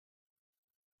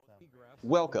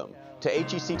Welcome to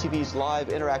HECTV's live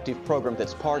interactive program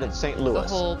that's part of St. Louis. The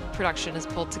whole production is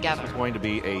pulled together. It's going to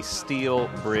be a steel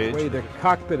bridge. The way the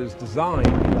cockpit is designed.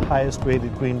 The highest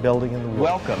rated green building in the world.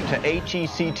 Welcome to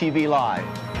HECTV Live.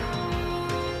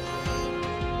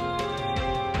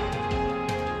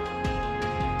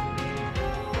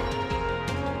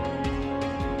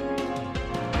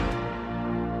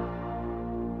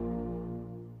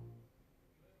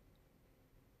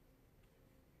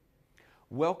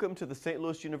 Welcome to the St.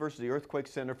 Louis University Earthquake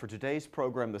Center for today's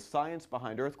program, The Science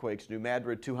Behind Earthquakes, New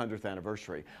Madrid 200th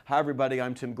Anniversary. Hi everybody,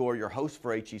 I'm Tim Gore, your host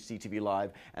for HECTV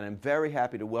Live, and I'm very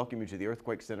happy to welcome you to the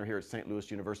Earthquake Center here at St.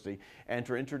 Louis University and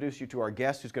to introduce you to our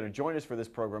guest who's going to join us for this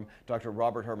program, Dr.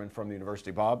 Robert Herman from the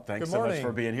university. Bob, thanks so much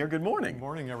for being here. Good morning. Good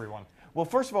morning, everyone. Well,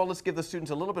 first of all, let's give the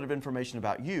students a little bit of information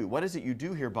about you. What is it you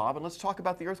do here, Bob? And let's talk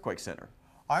about the Earthquake Center.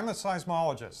 I'm a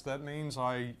seismologist. That means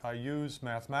I use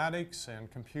mathematics and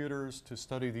computers to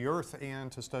study the Earth and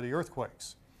to study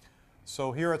earthquakes.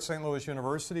 So here at St. Louis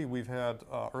University, we've had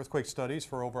earthquake studies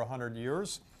for over 100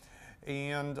 years.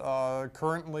 And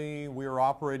currently, we are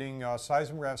operating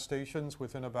seismograph stations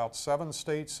within about 7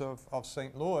 states of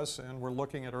St. Louis. And we're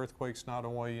looking at earthquakes not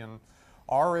only in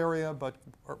our area, but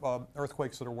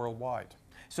earthquakes that are worldwide.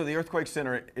 So the Earthquake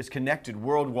Center is connected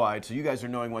worldwide, so you guys are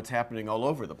knowing what's happening all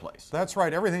over the place. That's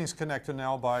right. Everything's connected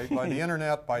now by the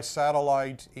internet, by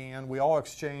satellite, and we all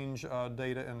exchange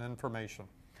data and information.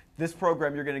 This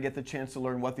program, you're going to get the chance to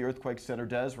learn what the Earthquake Center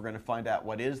does. We're going to find out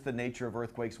what is the nature of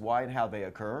earthquakes, why and how they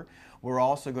occur. We're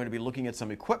also going to be looking at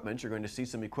some equipment. You're going to see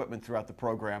some equipment throughout the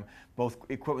program, both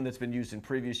equipment that's been used in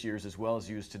previous years as well as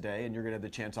used today. And you're going to have the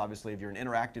chance, obviously, if you're an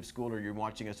interactive school or you're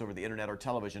watching us over the internet or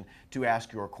television, to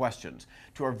ask your questions.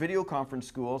 To our video conference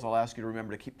schools, I'll ask you to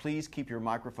remember to please keep your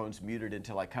microphones muted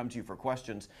until I come to you for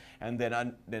questions, and then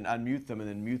unmute them and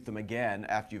then mute them again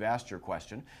after you've asked your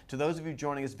question. To those of you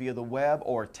joining us via the web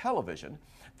or television,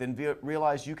 then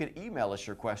realize you can email us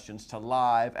your questions to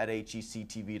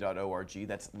live@hectv.org.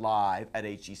 That's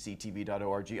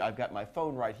live@hectv.org. I've got my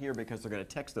phone right here because they're going to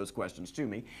text those questions to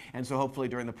me. And so hopefully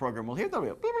during the program we'll hear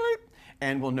them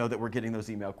and we'll know that we're getting those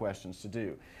email questions to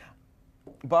do.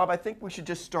 Bob, I think we should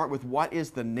just start with what is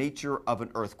the nature of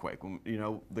an earthquake? When, you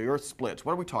know, the earth splits.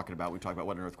 What are we talking about? We talk about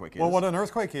what an earthquake is. Well, what an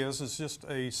earthquake is just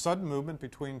a sudden movement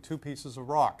between 2 pieces of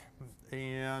rock.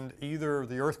 And either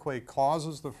the earthquake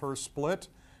causes the first split,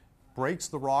 breaks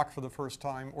the rock for the first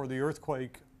time, or the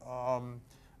earthquake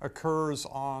occurs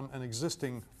on an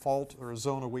existing fault or a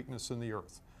zone of weakness in the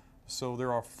earth. So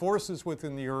there are forces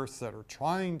within the earth that are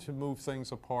trying to move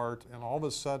things apart, and all of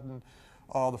a sudden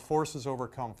the forces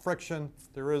overcome friction.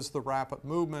 There is the rapid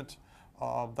movement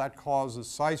that causes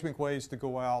seismic waves to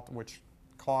go out, which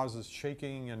causes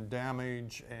shaking and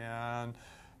damage, and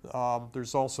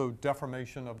there's also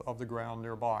deformation of the ground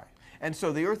nearby. And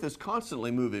so the earth is constantly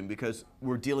moving because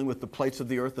we're dealing with the plates of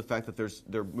the earth, the fact that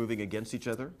they're moving against each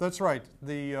other? That's right.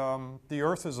 The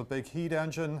earth is a big heat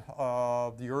engine.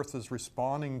 The earth is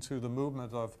responding to the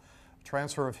movement of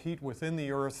transfer of heat within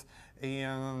the earth,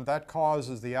 and that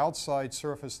causes the outside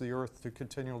surface of the earth to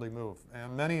continually move.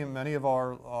 And many of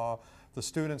our the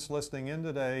students listening in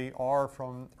today are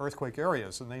from earthquake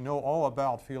areas, and they know all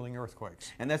about feeling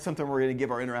earthquakes. And that's something we're going to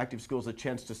give our interactive schools a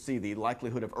chance to see, the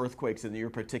likelihood of earthquakes in your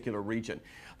particular region.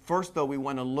 First, though, we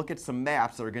want to look at some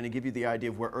maps that are going to give you the idea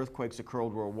of where earthquakes occur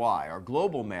worldwide. Our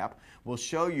global map will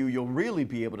show you, you'll really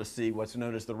be able to see what's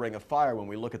known as the Ring of Fire when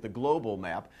we look at the global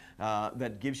map.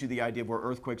 That gives you the idea of where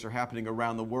earthquakes are happening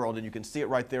around the world, and you can see it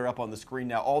right there up on the screen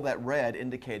now, all that red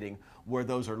indicating where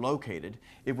those are located.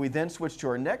 If we then switch to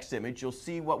our next image, you'll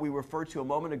see what we referred to a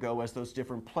moment ago as those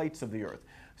different plates of the earth,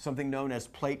 something known as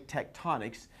plate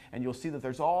tectonics, and you'll see that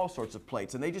there's all sorts of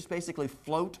plates, and they just basically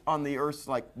float on the earth's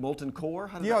like molten core?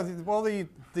 Well,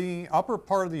 the upper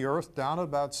part of the earth, down at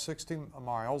about 60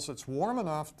 miles, it's warm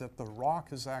enough that the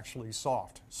rock is actually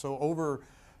soft. So over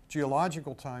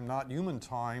geological time, not human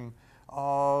time,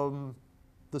 the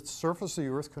surface of the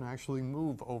earth can actually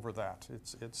move over that.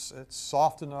 It's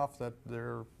soft enough that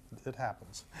it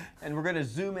happens. And we're going to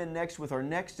zoom in next with our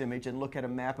next image and look at a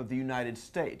map of the United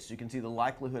States. You can see the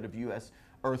likelihood of U.S.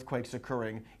 earthquakes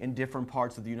occurring in different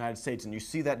parts of the United States. And you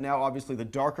see that now, obviously the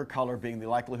darker color being the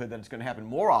likelihood that it's going to happen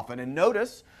more often. And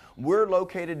notice we're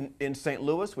located in St.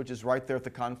 Louis, which is right there at the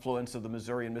confluence of the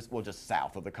Missouri and Mississippi, well, just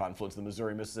south of the confluence of the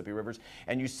Missouri and Mississippi rivers.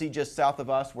 And you see just south of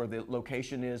us where the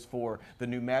location is for the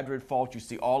new Madrid Fault. You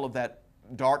see all of that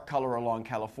dark color along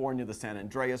California, the San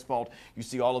Andreas Fault. You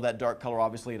see all of that dark color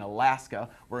obviously in Alaska.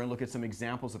 We're going to look at some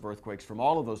examples of earthquakes from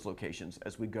all of those locations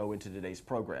as we go into today's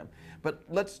program. But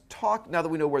let's talk, now that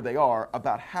we know where they are,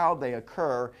 about how they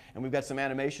occur, and we've got some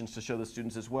animations to show the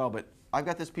students as well. But I've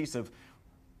got this piece of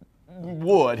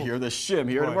wood here, this shim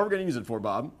here, and Right. what we're going to use it for,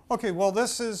 Bob? Okay, well,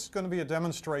 this is going to be a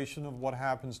demonstration of what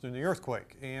happens during the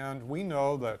earthquake. And we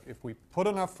know that if we put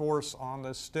enough force on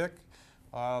this stick,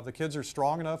 the kids are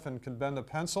strong enough and can bend a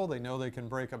pencil. They know they can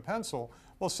break a pencil.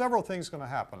 Well, several things are going to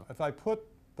happen. If I put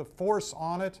the force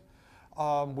on it,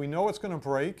 we know it's going to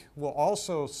break. We'll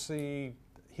also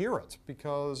hear it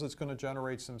because it's going to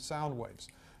generate some sound waves.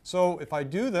 So if I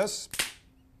do this,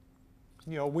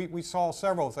 you know, we saw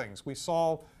several things. We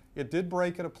saw it did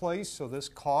break at a place, so this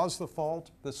caused the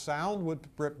fault. The sound would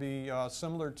be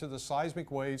similar to the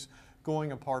seismic waves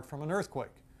going apart from an earthquake.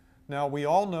 Now, we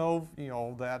all know, you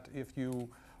know, that if you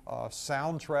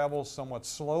sound travels somewhat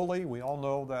slowly, we all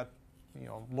know that, you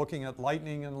know, looking at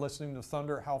lightning and listening to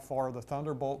thunder, how far the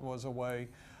thunderbolt was away.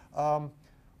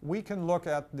 We can look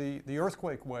at the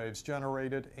earthquake waves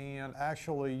generated and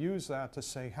actually use that to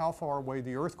say how far away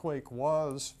the earthquake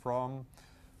was from,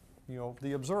 you know,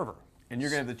 the observer. And you're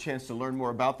going to have the chance to learn more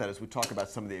about that as we talk about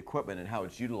some of the equipment and how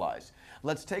it's utilized.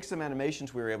 Let's take some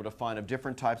animations we were able to find of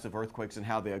different types of earthquakes and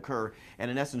how they occur, and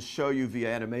in essence show you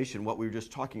via animation what we were just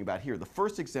talking about here. The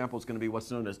first example is going to be what's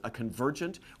known as a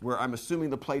convergent, where I'm assuming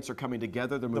the plates are coming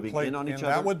together, they're moving in on each other.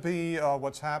 And that would be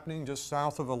what's happening just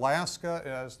south of Alaska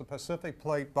as the Pacific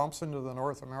plate bumps into the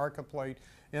North America plate.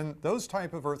 And those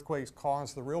type of earthquakes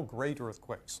cause the real great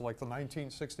earthquakes, like the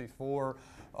 1964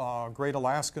 Great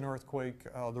Alaskan earthquake,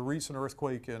 the recent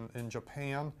earthquake in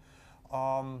Japan,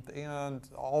 and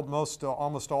almost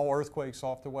all earthquakes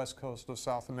off the west coast of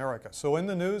South America. So in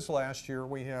the news last year,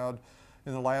 we had,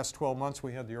 in the last 12 months,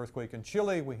 we had the earthquake in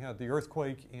Chile, we had the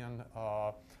earthquake in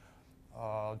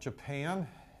Japan,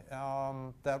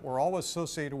 that were all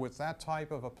associated with that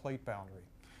type of a plate boundary.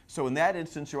 So in that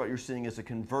instance, what you're seeing is a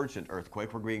convergent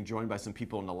earthquake. We're being joined by some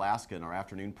people in Alaska in our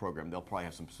afternoon program. They'll probably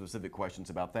have some specific questions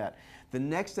about that. The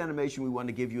next animation we want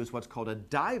to give you is what's called a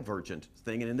divergent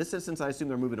thing. And in this instance, I assume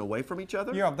they're moving away from each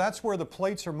other? Yeah, that's where the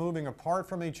plates are moving apart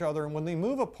from each other. And when they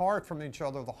move apart from each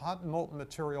other, the hot molten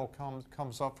material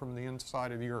comes up from the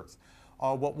inside of the Earth.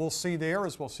 What we'll see there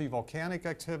is we'll see volcanic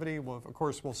activity. Of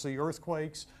course, we'll see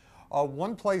earthquakes.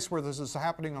 One place where this is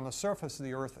happening on the surface of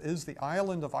the Earth is the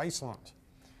island of Iceland.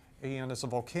 And it's a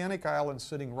volcanic island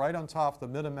sitting right on top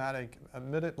of the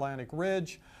mid-Atlantic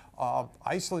ridge.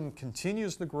 Iceland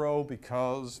continues to grow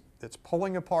because it's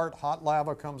pulling apart, hot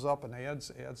lava comes up and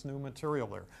adds new material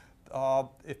there.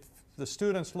 If the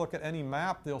students look at any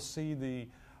map, they'll see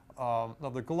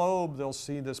of the globe, they'll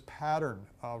see this pattern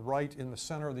right in the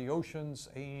center of the oceans,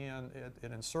 and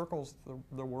it encircles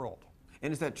the world.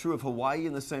 And is that true of Hawaii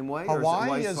in the same way? Or is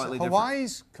slightly different?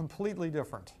 Hawaii's completely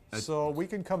different. So we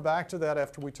can come back to that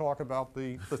after we talk about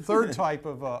the third type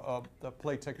of the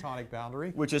plate tectonic boundary.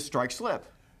 Which is strike-slip.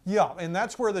 Yeah, and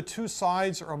that's where the two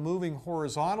sides are moving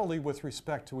horizontally with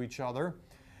respect to each other.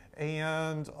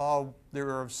 And there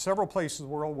are several places in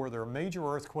the world where there are major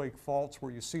earthquake faults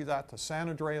where you see that, the San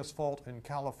Andreas Fault in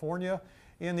California.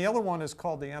 And the other one is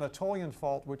called the Anatolian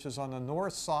Fault, which is on the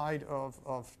north side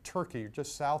of Turkey,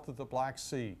 just south of the Black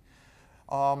Sea.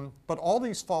 But all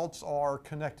these faults are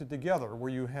connected together,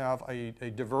 where you have a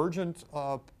divergent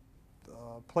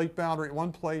plate boundary at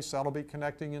one place, that'll be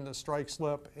connecting into strike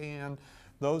slip, and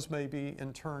those may be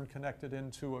in turn connected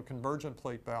into a convergent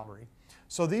plate boundary.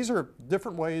 So these are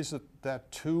different ways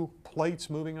that two plates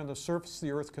moving on the surface of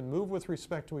the Earth can move with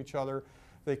respect to each other.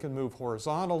 They can move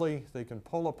horizontally, they can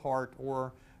pull apart,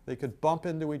 or they could bump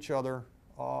into each other,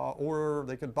 or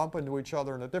they could bump into each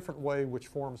other in a different way, which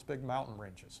forms big mountain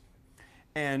ranges.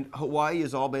 And Hawaii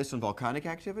is all based on volcanic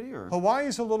activity, or? Hawaii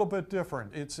is a little bit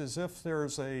different. It's as if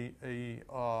there's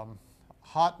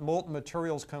hot molten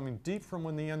materials coming deep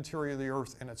from the interior of the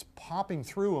Earth, and it's popping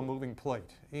through a moving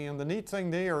plate. And the neat thing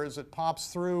there is it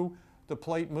pops through, the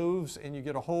plate moves, and you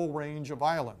get a whole range of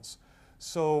islands.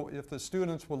 So if the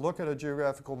students will look at a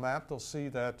geographical map, they'll see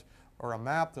that, or a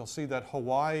map, they'll see that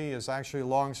Hawaii is actually a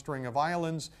long string of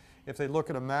islands. If they look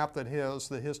at a map that has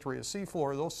the history of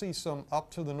seafloor, they'll see some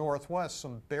up to the northwest,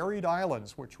 some buried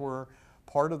islands, which were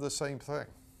part of the same thing.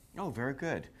 Oh, very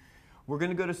good. We're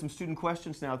going to go to some student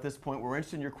questions now at this point. We're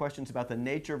interested in your questions about the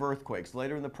nature of earthquakes.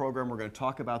 Later in the program, we're going to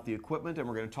talk about the equipment, and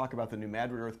we're going to talk about the new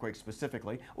Madrid earthquake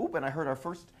specifically. Oop, and I heard our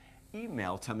first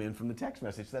email come in from the text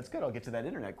message. So that's good. I'll get to that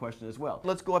internet question as well.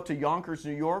 Let's go up to Yonkers,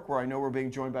 New York, where I know we're being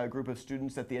joined by a group of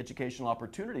students at the Educational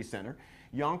Opportunity Center.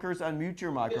 Yonkers, unmute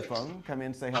your microphone. Come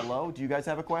in, say hello. Do you guys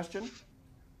have a question?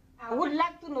 I would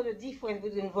like to know the difference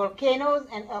between volcanoes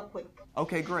and earthquakes.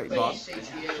 Okay, great. Bob?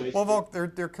 Well,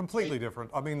 they're completely different.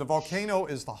 I mean, the volcano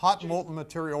is the hot molten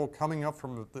material coming up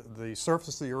from the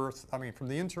surface of the Earth, from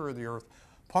the interior of the Earth,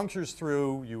 punctures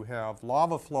through, you have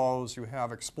lava flows, you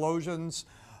have explosions.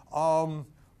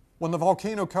 when the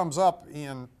volcano comes up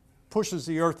and pushes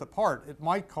the earth apart, it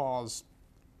might cause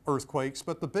earthquakes,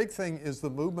 but the big thing is the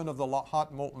movement of the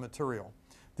hot molten material.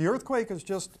 The earthquake is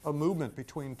just a movement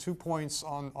between 2 points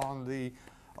on the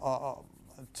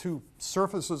two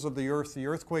surfaces of the earth. The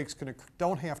earthquakes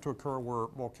don't have to occur where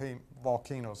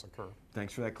volcanoes occur.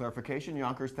 Thanks for that clarification.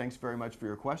 Yonkers, thanks very much for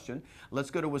your question. Let's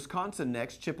go to Wisconsin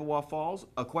next. Chippewa Falls,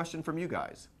 a question from you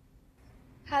guys.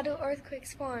 How do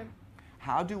earthquakes form?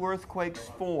 How do earthquakes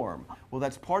form? Well,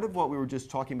 that's part of what we were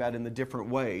just talking about in the different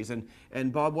ways.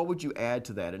 And Bob, what would you add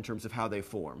to that in terms of how they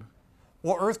form?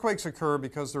 Well, earthquakes occur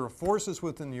because there are forces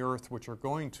within the earth which are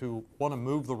going to want to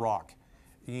move the rock.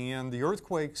 And the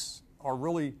earthquakes are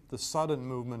really the sudden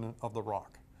movement of the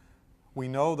rock. We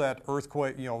know that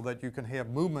earthquake, that you can have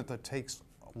movement that takes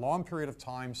a long period of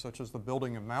time, such as the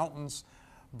building of mountains,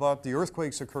 but the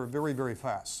earthquakes occur very, very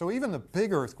fast. So even the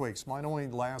big earthquakes might only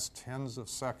last tens of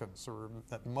seconds, or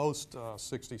at most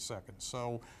 60 seconds.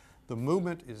 So the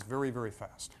movement is very, very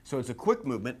fast. So it's a quick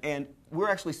movement, and we're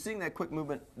actually seeing that quick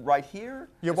movement right here?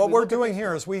 Yeah, what we're doing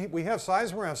here is we have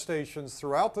seismograph stations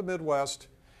throughout the Midwest,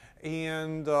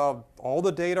 and all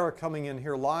the data are coming in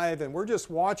here live, and we're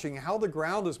just watching how the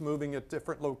ground is moving at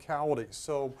different localities.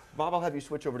 So, Bob, I'll have you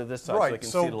switch over to this side right, so I can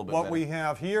see it a little bit what better. we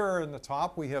have here in the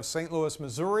top, we have St. Louis,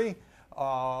 Missouri,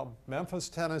 Memphis,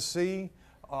 Tennessee.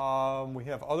 We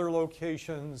have other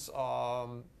locations,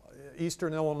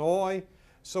 Eastern Illinois.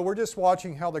 So we're just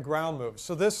watching how the ground moves.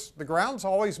 So the ground's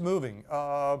always moving.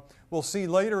 We'll see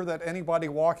later that anybody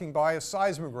walking by a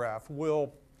seismograph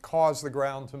will cause the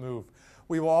ground to move.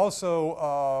 We will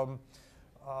also,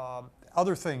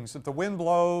 other things, if the wind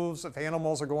blows, if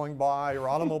animals are going by or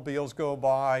automobiles go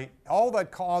by, all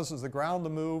that causes the ground to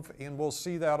move, and we'll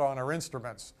see that on our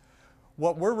instruments.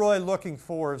 What we're really looking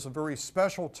for is a very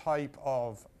special type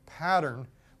of pattern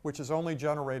which is only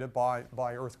generated by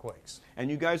earthquakes. And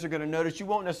you guys are going to notice, you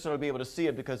won't necessarily be able to see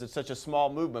it because it's such a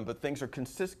small movement, but things are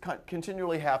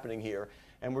continually happening here,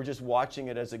 and we're just watching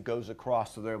it as it goes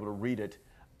across so they're able to read it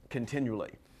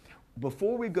continually.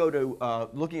 Before we go to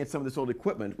looking at some of this old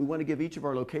equipment, we want to give each of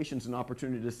our locations an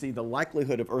opportunity to see the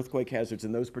likelihood of earthquake hazards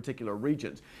in those particular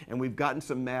regions. And we've gotten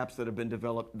some maps that have been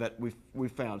developed that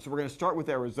we've found. So we're going to start with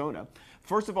Arizona.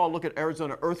 First of all, look at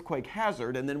Arizona earthquake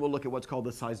hazard, and then we'll look at what's called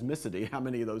the seismicity, how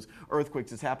many of those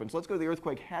earthquakes has happened. So let's go to the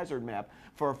earthquake hazard map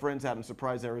for our friends out in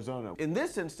Surprise, Arizona. In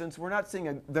this instance, we're not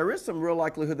seeing there is some real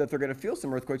likelihood that they're going to feel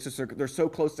some earthquakes. They're so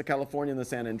close to California and the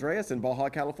San Andreas and Baja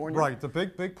California. Right, the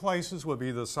big places would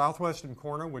be the southwestern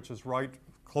corner, which is right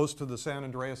close to the San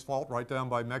Andreas Fault, right down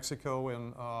by Mexico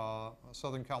and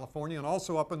Southern California, and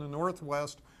also up in the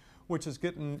northwest, which is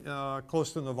getting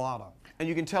close to Nevada. And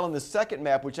you can tell in the second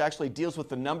map, which actually deals with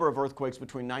the number of earthquakes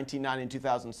between 1990 and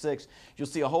 2006, you'll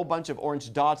see a whole bunch of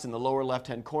orange dots in the lower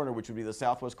left-hand corner, which would be the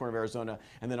southwest corner of Arizona,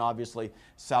 and then obviously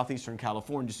southeastern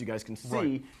California, so you guys can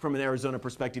see from an Arizona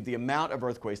perspective the amount of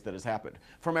earthquakes that has happened.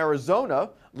 From Arizona,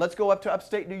 let's go up to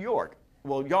upstate New York.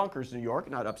 Well, Yonkers, New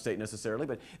York, not upstate necessarily,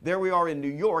 but there we are in New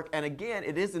York, and again,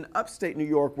 it is in upstate New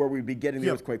York where we'd be getting the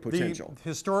earthquake potential.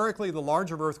 Historically, the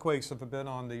larger earthquakes have been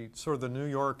on the sort of the New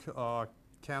York,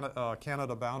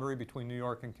 Canada boundary between New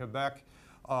York and Quebec.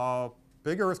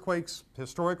 Big earthquakes,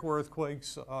 historical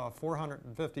earthquakes,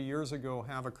 450 years ago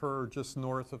have occurred just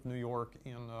north of New York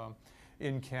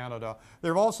in Canada.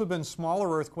 There have also been smaller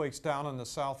earthquakes down in the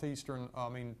southeastern,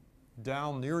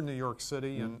 down near New York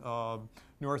City and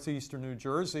northeastern New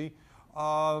Jersey.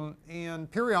 And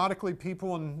periodically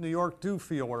people in New York do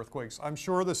feel earthquakes. I'm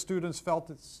sure the students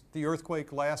felt the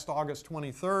earthquake last August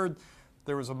 23rd.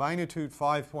 There was a magnitude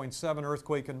 5.7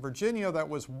 earthquake in Virginia that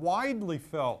was widely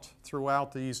felt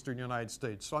throughout the eastern United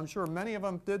States. So I'm sure many of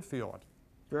them did feel it.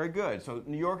 Very good. So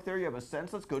New York there, you have a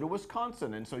sense. Let's go to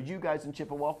Wisconsin. And so you guys in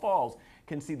Chippewa Falls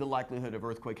can see the likelihood of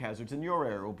earthquake hazards in your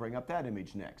area. We'll bring up that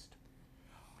image next.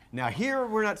 Now here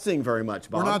we're not seeing very much,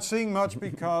 Bob. We're not seeing much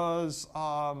because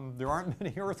there aren't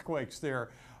many earthquakes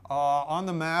there. On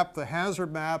the map, the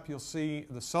hazard map, you'll see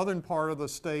the southern part of the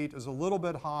state is a little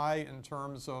bit high in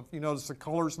terms of, you notice the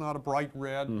color's not a bright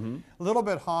red, a little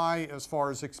bit high as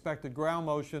far as expected ground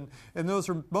motion, and those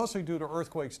are mostly due to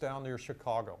earthquakes down near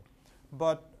Chicago.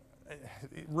 But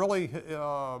really,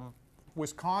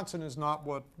 Wisconsin is not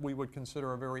what we would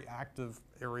consider a very active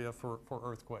area for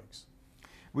earthquakes.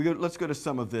 Let's go to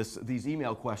some of these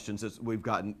email questions that we've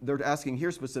gotten. They're asking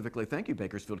here specifically, thank you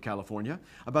Bakersfield, California,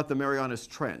 about the Marianas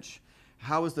Trench.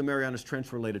 How is the Marianas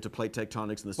Trench related to plate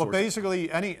tectonics and the source? Well, basically,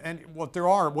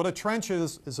 what a trench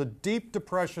is a deep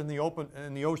depression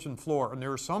in the ocean floor. And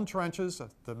there are some trenches,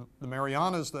 the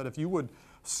Marianas, that if you would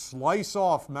slice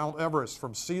off Mount Everest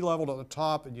from sea level to the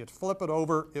top and you'd flip it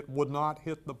over, it would not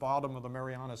hit the bottom of the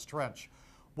Marianas Trench.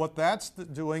 What that's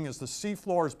doing is the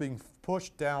seafloor is being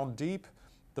pushed down deep.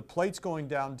 The plate's going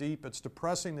down deep. It's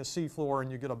depressing the seafloor,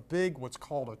 and you get a big, what's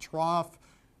called a trough,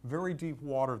 very deep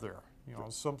water there. You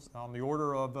know, on the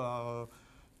order of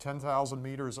 10,000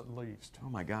 meters at least. Oh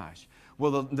my gosh.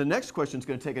 Well, the next question is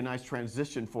going to take a nice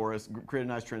transition for us, create a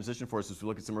nice transition for us as we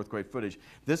look at some earthquake footage.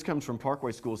 This comes from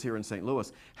Parkway Schools here in St.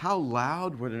 Louis. How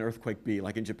loud would an earthquake be,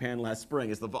 like in Japan last spring?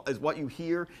 Is what you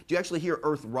hear, do you actually hear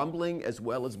earth rumbling as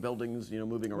well as buildings, you know,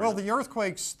 moving around? Well, the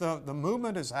earthquakes, the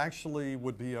movement is actually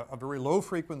would be a very low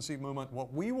frequency movement.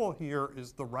 What we will hear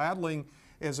is the rattling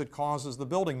as it causes the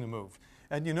building to move.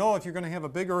 And you know, if you're going to have a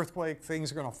big earthquake,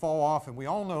 things are going to fall off, and we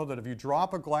all know that if you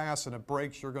drop a glass and it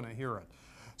breaks, you're going to hear it.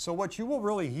 So what you will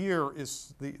really hear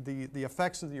is the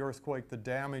effects of the earthquake, the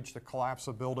damage, the collapse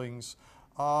of buildings.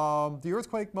 The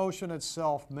earthquake motion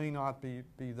itself may not be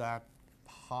that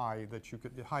high that you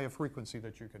could, high a frequency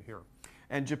that you could hear.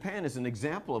 And Japan is an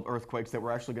example of earthquakes that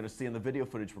we're actually going to see in the video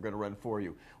footage we're going to run for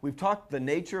you. We've talked the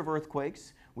nature of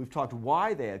earthquakes, we've talked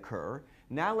why they occur.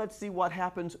 Now let's see what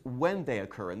happens when they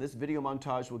occur. And this video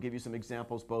montage will give you some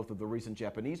examples both of the recent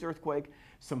Japanese earthquake,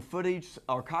 some footage,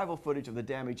 archival footage of the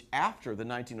damage after the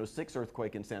 1906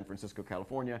 earthquake in San Francisco,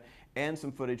 California, and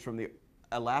some footage from the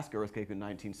Alaska earthquake in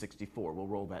 1964. We'll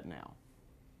roll that now.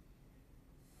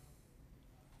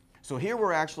 So here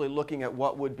we're actually looking at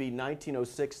what would be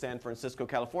 1906 San Francisco,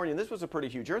 California. And this was a pretty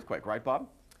huge earthquake, right, Bob?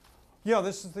 Yeah,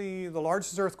 this is the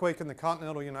largest earthquake in the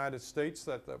continental United States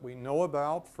that we know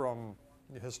about from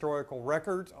historical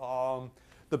record.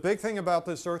 The big thing about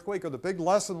this earthquake, or the big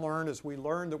lesson learned, is we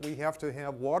learned that we have to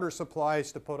have water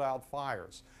supplies to put out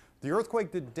fires. The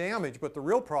earthquake did damage, but the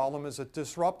real problem is it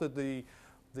disrupted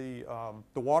the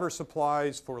water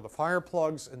supplies for the fire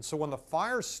plugs, and so when the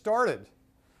fires started,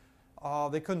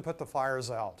 they couldn't put the fires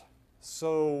out.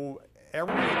 So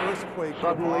every earthquake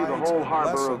suddenly the whole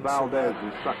harbor of Valdez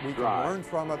is sucked we dry. can learn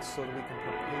from it so that we can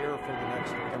prepare for the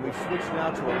next one. And we've switched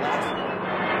now to Alaska.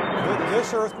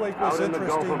 This earthquake was Out in the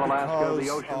Gulf interesting of Alaska, because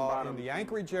the ocean bottom. in the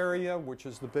Anchorage area, which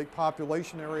is the big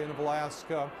population area of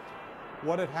Alaska,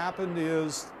 what had happened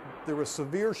is there was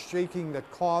severe shaking that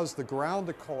caused the ground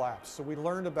to collapse. So we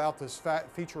learned about this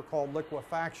feature called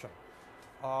liquefaction.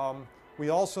 We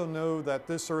also know that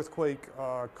this earthquake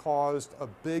caused a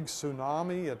big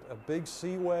tsunami, a big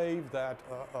sea wave that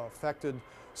affected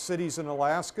cities in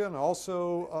Alaska, and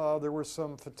also there were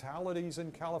some fatalities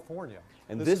in California.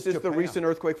 And this is the Japan. recent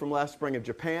earthquake from last spring of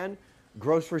Japan.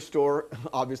 Grocery store,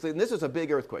 obviously, and this is a big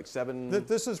earthquake,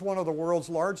 This is one of the world's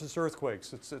largest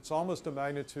earthquakes. It's almost a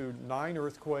magnitude 9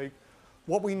 earthquake.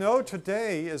 What we know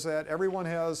today is that everyone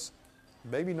has,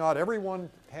 maybe not everyone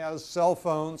has cell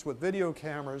phones with video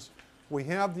cameras. We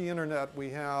have the internet, we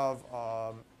have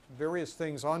various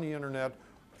things on the internet.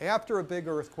 After a big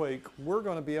earthquake, we're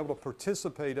going to be able to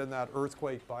participate in that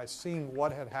earthquake by seeing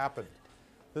what had happened.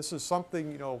 This is something,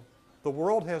 you know, the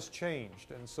world has changed,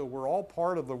 and so we're all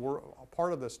part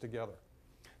of this together.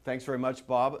 Thanks very much,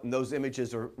 Bob. And those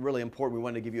images are really important. We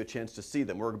wanted to give you a chance to see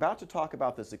them. We're about to talk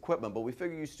about this equipment, but we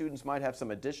figure you students might have some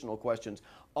additional questions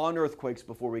on earthquakes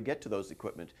before we get to those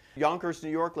equipment. Yonkers, New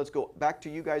York, let's go back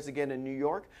to you guys again in New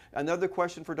York. Another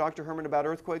question for Dr. Herman about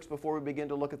earthquakes before we begin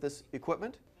to look at this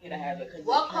equipment?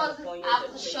 What causes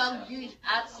aftershock due to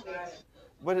earthquakes?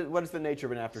 What is the nature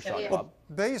of an aftershock, Bob? Well,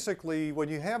 basically, when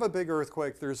you have a big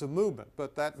earthquake, there's a movement,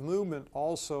 but that movement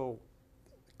also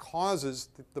causes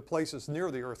the places near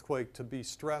the earthquake to be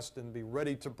stressed and be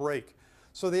ready to break.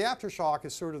 So the aftershock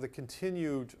is sort of the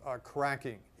continued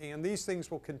cracking, and these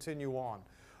things will continue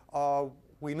on.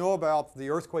 We know about the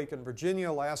earthquake in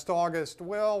Virginia last August.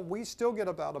 Well, we still get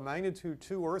about a magnitude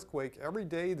 2 earthquake every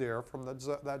day there from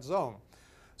that zone.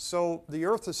 So the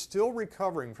Earth is still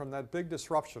recovering from that big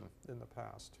disruption in the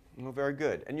past. Well, very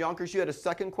good. And Yonkers, you had a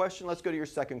second question. Let's go to your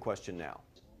second question now.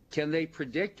 Can they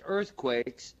predict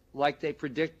earthquakes like they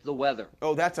predict the weather?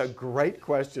 Oh, that's a great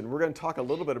question. We're going to talk a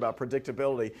little bit about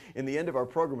predictability in the end of our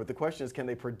program, but the question is, can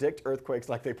they predict earthquakes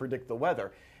like they predict the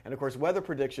weather? And of course, weather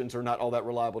predictions are not all that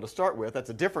reliable to start with. That's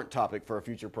a different topic for a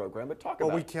future program, but talk about it.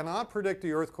 Well, we cannot predict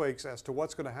the earthquakes as to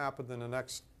what's going to happen in the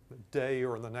next day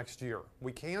or in the next year.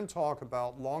 We can talk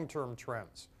about long-term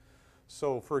trends.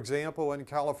 So, for example, in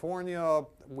California,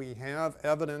 we have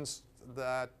evidence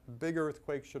that big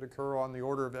earthquakes should occur on the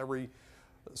order of every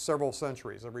several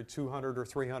centuries, every 200 or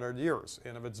 300 years.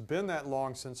 And if it's been that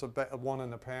long since one in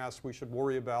the past, we should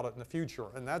worry about it in the future.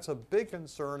 And that's a big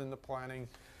concern in the planning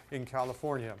in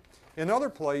California. In other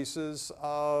places,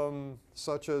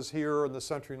 such as here in the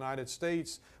central United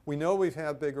States, we know we've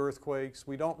had big earthquakes.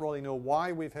 We don't really know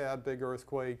why we've had big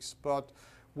earthquakes, but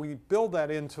we build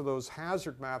that into those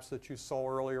hazard maps that you saw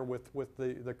earlier with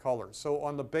the colors. So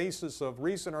on the basis of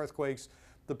recent earthquakes,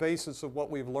 the basis of what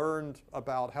we've learned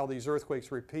about how these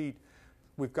earthquakes repeat,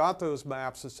 we've got those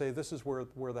maps that say this is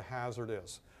where the hazard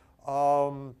is.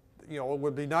 You know, it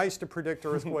would be nice to predict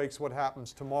earthquakes, what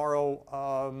happens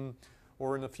tomorrow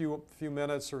or in a few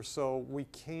minutes or so. We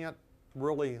can't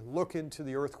really look into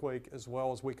the earthquake as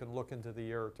well as we can look into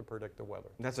the air to predict the weather.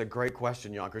 That's a great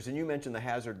question, Yonkers. And you mentioned the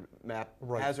hazard map,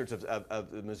 Right. hazards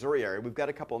of the Missouri area. We've got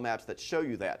a couple of maps that show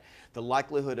you that. The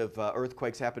likelihood of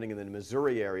earthquakes happening in the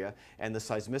Missouri area and the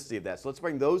seismicity of that. So let's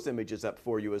bring those images up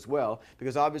for you as well,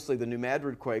 because obviously the New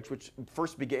Madrid quakes, which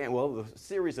first began, well, the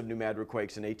series of New Madrid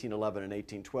quakes in 1811 and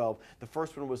 1812. The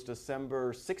first one was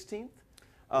December 16th?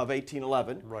 Of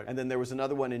 1811, right. And then there was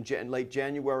another one in late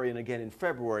January and again in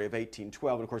February of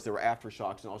 1812, and of course there were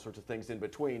aftershocks and all sorts of things in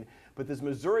between. But this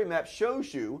Missouri map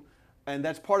shows you, and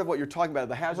that's part of what you're talking about,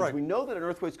 the hazards. Right. We know that an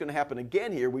earthquake's going to happen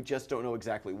again here, we just don't know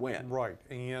exactly when. Right,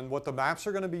 and what the maps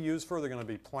are going to be used for, they're going to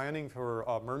be planning for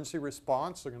emergency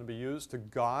response. They're going to be used to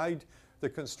guide the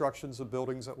constructions of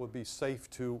buildings that would be safe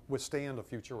to withstand a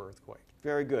future earthquake.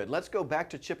 Very good. Let's go back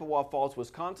to Chippewa Falls,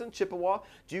 Wisconsin. Chippewa,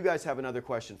 do you guys have another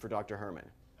question for Dr. Herman?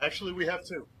 Actually, we have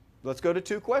two. Let's go to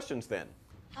two questions then.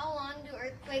 How long do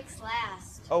earthquakes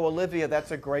last? Oh, Olivia, that's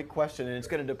a great question, and it's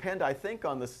going to depend, I think,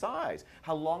 on the size.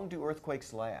 How long do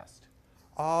earthquakes last?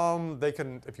 They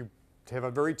can, if you have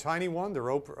a very tiny one, they're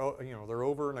over, they're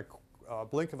over in a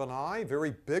blink of an eye.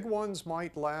 Very big ones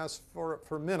might last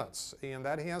for minutes, and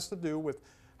that has to do with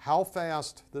how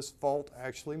fast this fault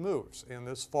actually moves. And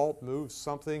this fault moves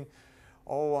something,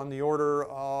 on the order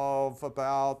of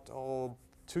about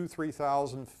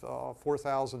 3,000,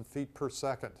 4,000 feet per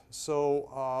second.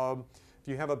 So if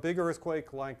you have a big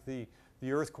earthquake like the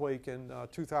earthquake in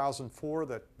 2004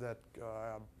 that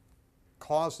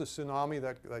caused the tsunami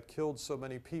that killed so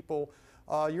many people,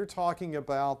 you're talking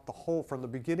about the whole, from the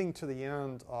beginning to the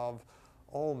end of,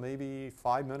 maybe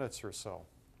 5 minutes or so.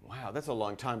 Wow, that's a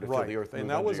long time to feel the earth move and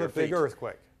that was a big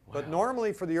earthquake. Wow. But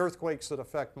normally for the earthquakes that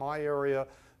affect my area,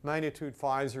 magnitude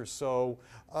 5s or so,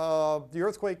 the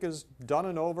earthquake is done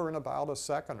and over in about a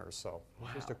second or so. Wow.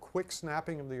 Just a quick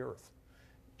snapping of the earth.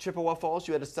 Chippewa Falls,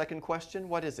 you had a second question.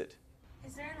 What is it?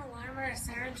 Is there an alarm or a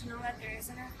siren to know that there is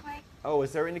an earthquake? Oh,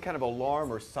 is there any kind of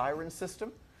alarm or siren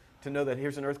system to know that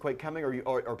here's an earthquake coming,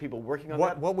 or are people working on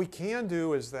that? What we can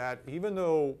do is that even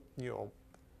though,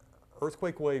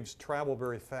 earthquake waves travel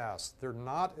very fast, they're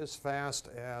not as fast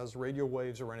as radio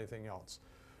waves or anything else.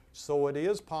 So it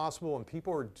is possible, and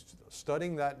people are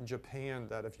studying that in Japan,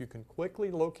 that if you can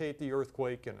quickly locate the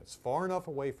earthquake and it's far enough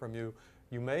away from you,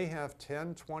 you may have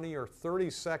 10, 20, or 30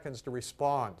 seconds to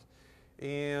respond.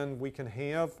 And we can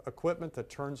have equipment that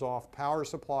turns off power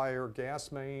supply or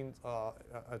gas main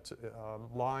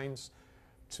lines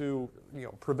to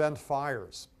prevent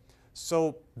fires.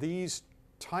 So these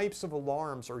types of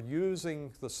alarms are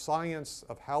using the science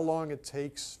of how long it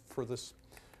takes for the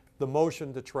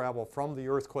motion to travel from the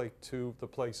earthquake to the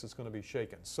place that's going to be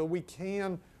shaken. So we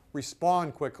can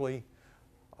respond quickly,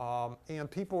 and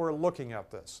people are looking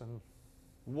at this. And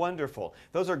wonderful.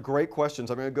 Those are great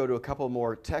questions. I'm going to go to a couple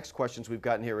more text questions we've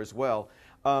gotten here as well.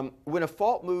 When a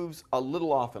fault moves a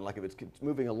little often, like if it's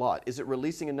moving a lot, is it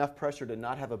releasing enough pressure to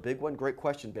not have a big one? Great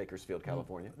question, Bakersfield,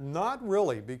 California. Not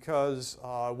really, because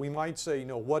we might say,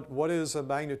 what is a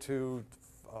magnitude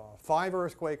 5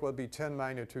 earthquake? Would be 10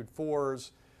 magnitude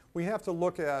 4s. We have to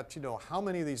look at, how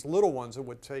many of these little ones it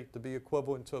would take to be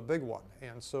equivalent to a big one.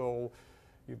 And so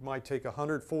you might take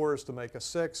 100 4s to make a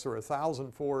 6, or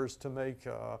 1,000 4s to make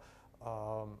a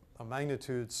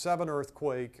magnitude 7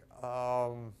 earthquake.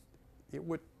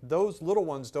 Those little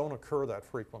ones don't occur that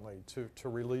frequently to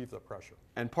relieve the pressure.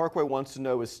 And Parkway wants to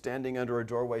know, is standing under a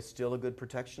doorway still a good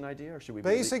protection idea, or should we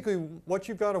basically, what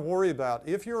you've got to worry about,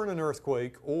 if you're in an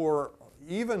earthquake, or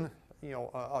even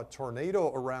a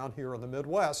tornado around here in the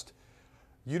Midwest,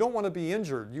 you don't want to be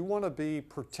injured. You want to be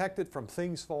protected from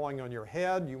things falling on your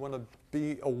head. You want to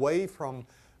be away from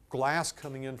glass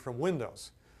coming in from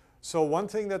windows. So one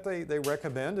thing that they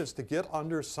recommend is to get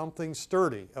under something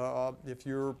sturdy. If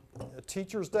you're a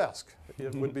teacher's desk,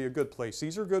 it would be a good place.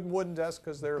 These are good wooden desks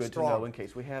because they're strong. Good to know in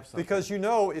case we have something. Because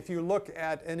if you look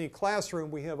at any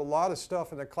classroom, we have a lot of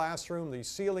stuff in the classroom, the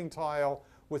ceiling tile,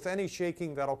 with any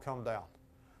shaking that'll come down.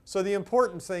 So the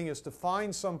important thing is to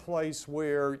find some place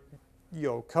where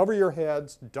cover your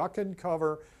heads, duck and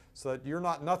cover, so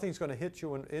that nothing's going to hit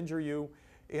you and injure you.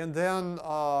 And then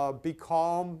be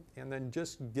calm, and then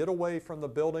just get away from the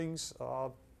buildings.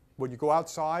 when you go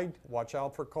outside, watch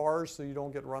out for cars so you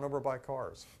don't get run over by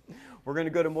cars. We're going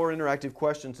to go to more interactive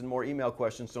questions and more email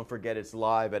questions. Don't forget it's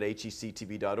live at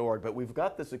hectv.org. But we've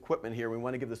got this equipment here. We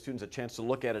want to give the students a chance to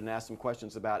look at it and ask some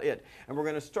questions about it. And we're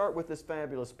going to start with this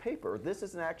fabulous paper. This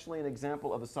is actually an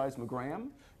example of a seismogram.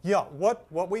 Yeah,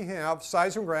 what we have,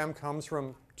 seismogram comes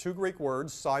from two Greek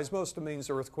words. Seismos means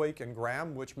earthquake and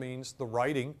gram, which means the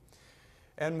writing.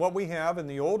 And what we have in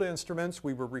the old instruments,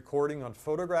 we were recording on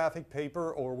photographic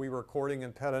paper or we were recording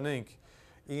in pen and ink.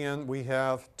 And we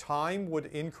have time would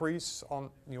increase on,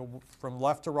 from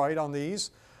left to right on these,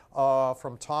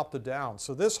 from top to down.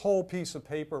 So this whole piece of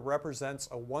paper represents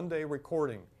a one-day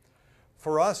recording.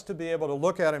 For us to be able to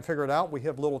look at it and figure it out, we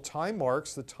have little time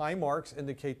marks. The time marks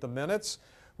indicate the minutes.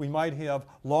 We might have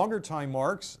longer time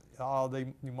marks.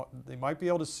 They might be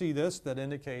able to see this that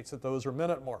indicates that those are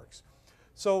minute marks.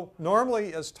 So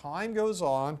normally as time goes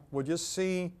on, we'll just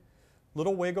see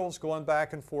little wiggles going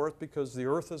back and forth because the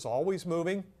earth is always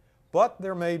moving, but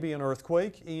there may be an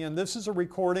earthquake. And this is a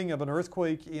recording of an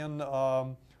earthquake in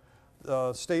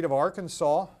the state of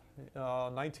Arkansas,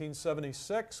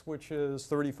 1976, which is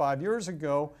 35 years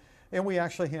ago. And we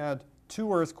actually had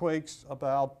two earthquakes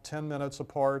about 10 minutes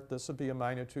apart. This would be a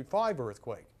magnitude 5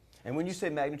 earthquake. And when you say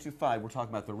magnitude 5, we're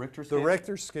talking about the Richter scale? The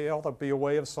Richter scale, that would be a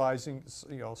way of sizing,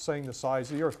 saying the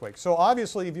size of the earthquake. So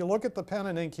obviously, if you look at the pen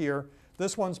and ink here,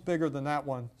 this one's bigger than that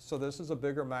one, so this is a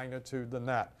bigger magnitude than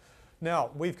that. Now,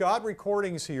 we've got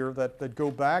recordings here that go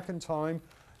back in time.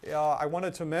 I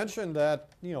wanted to mention that,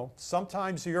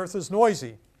 sometimes the earth is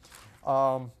noisy.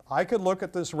 I could look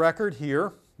at this record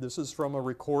here. This is from a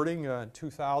recording in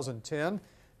 2010.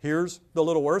 Here's the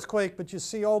little earthquake, but you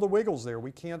see all the wiggles there.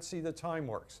 We can't see the time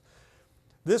marks.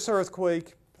 This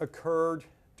earthquake occurred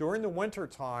during the winter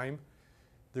time.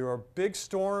 There are big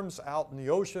storms out in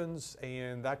the oceans,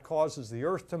 and that causes the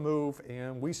earth to move,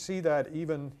 and we see that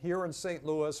even here in St.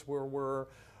 Louis, where we're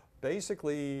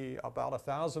basically about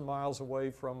 1,000 miles away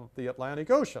from the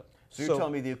Atlantic Ocean. So you're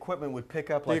telling me the equipment would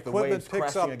pick up like the waves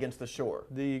crashing against the shore?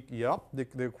 The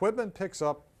equipment picks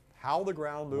up how the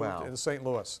ground moved in St.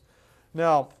 Louis.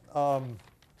 Now,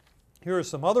 here are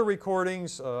some other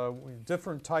recordings,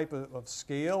 different type of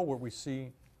scale where we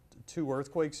see two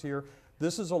earthquakes here.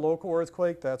 This is a local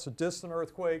earthquake. That's a distant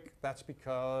earthquake. That's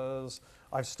because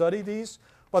I've studied these.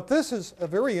 But this is a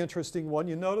very interesting one.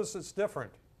 You notice it's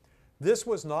different. This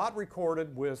was not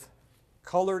recorded with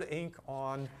colored ink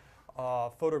on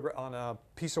a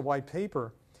piece of white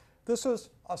paper. This is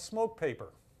a smoke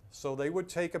paper. So they would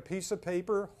take a piece of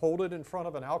paper, hold it in front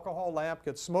of an alcohol lamp,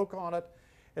 get smoke on it,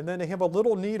 and then they have a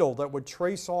little needle that would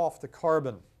trace off the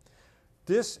carbon.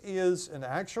 This is an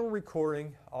actual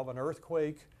recording of an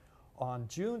earthquake on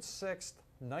June 6th,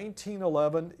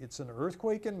 1911. It's an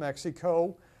earthquake in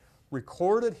Mexico,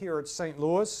 recorded here at St.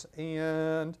 Louis,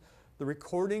 and the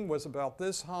recording was about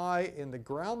this high, and the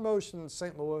ground motion in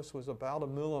St. Louis was about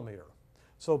 1 millimeter.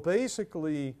 So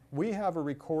basically, we have a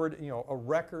record, a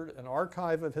record, an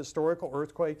archive of historical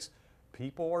earthquakes.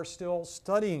 People are still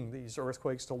studying these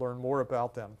earthquakes to learn more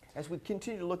about them. As we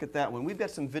continue to look at that one, we've got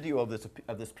some video of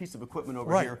this piece of equipment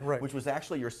over here, which was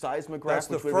actually your seismograph, That's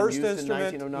which the first used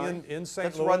instrument in 1909. in St.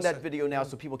 Louis. Let's run that video now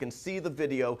so people can see the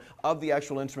video of the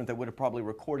actual instrument that would have probably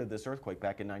recorded this earthquake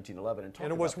back in 1911.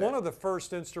 And it was one of the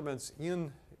first instruments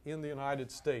in the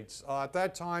United States. At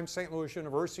that time, St. Louis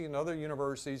University and other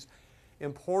universities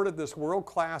imported this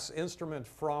world-class instrument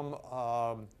from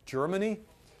Germany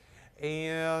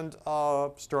and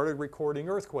started recording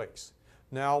earthquakes.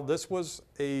 Now, this was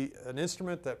an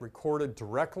instrument that recorded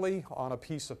directly on a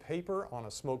piece of paper, on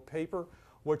a smoked paper.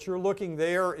 What you're looking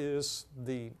there is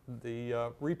the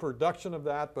reproduction of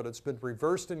that, but it's been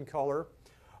reversed in color.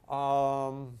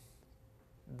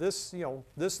 This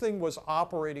thing was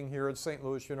operating here at St.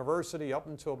 Louis University up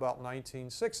until about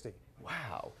 1960.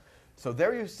 Wow. So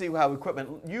there you see how equipment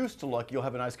used to look. You'll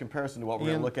have a nice comparison to what we're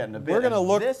going to look at in a bit. We're going to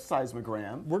look this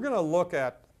seismogram. We're going to look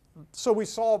at, so we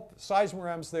saw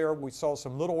seismograms there. We saw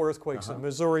some little earthquakes in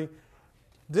Missouri.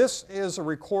 This is a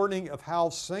recording of how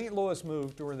St. Louis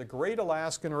moved during the Great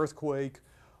Alaskan Earthquake,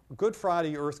 Good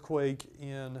Friday earthquake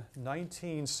in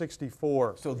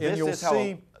 1964. So this is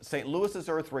how St. Louis's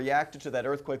earth reacted to that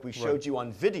earthquake we showed you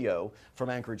on video from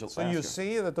Anchorage, Alaska. So you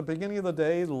see that at the beginning of the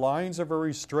day, the lines are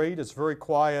very straight, it's very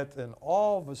quiet, and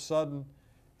all of a sudden,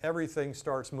 everything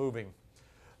starts moving.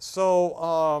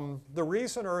 So the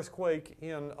recent earthquake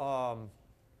in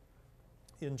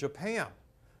Japan,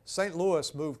 St.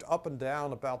 Louis moved up and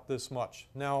down about this much.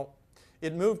 Now,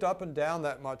 it moved up and down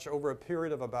that much over a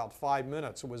period of about 5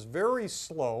 minutes. It was very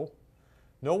slow.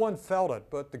 No one felt it,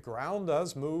 but the ground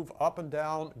does move up and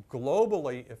down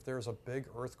globally if there's a big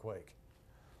earthquake.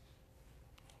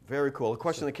 Very cool. A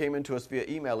question that came into us via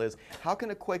email is, how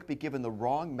can a quake be given the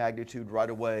wrong magnitude right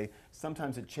away?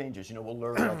 Sometimes it changes. You know, we'll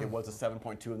learn like it was a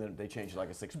 7.2 and then they change it like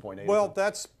a 6.8. Well,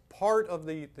 that's part of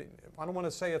the, I don't want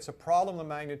to say it's a problem of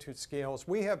magnitude scales.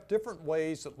 We have different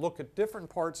ways that look at different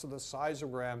parts of the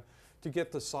seismogram to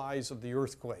get the size of the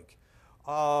earthquake.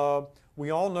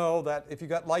 We all know that if you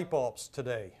got light bulbs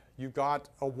today, you've got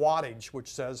a wattage which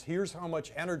says here's how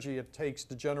much energy it takes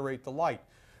to generate the light.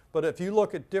 But if you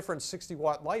look at different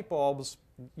 60-watt light bulbs,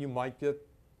 you might get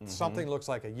something looks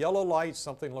like a yellow light,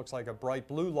 something looks like a bright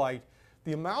blue light.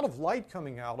 The amount of light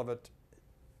coming out of it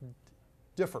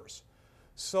differs.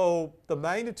 So the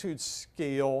magnitude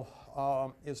scale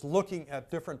is looking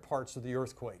at different parts of the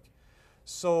earthquake.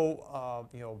 So,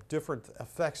 you know, different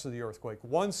effects of the earthquake.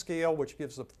 One scale, which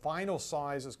gives the final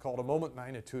size, is called a moment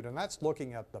magnitude, and that's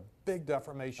looking at the big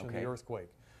deformation of the earthquake.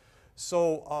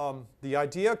 So the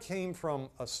idea came from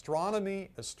astronomy.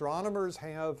 Astronomers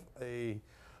have a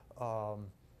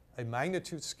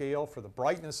magnitude scale for the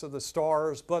brightness of the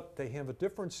stars, but they have a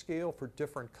different scale for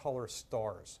different color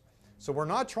stars. So we're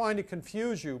not trying to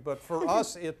confuse you, but for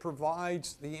us it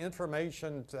provides the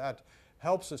information that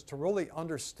helps us to really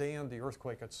understand the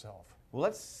earthquake itself. Well,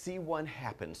 let's see one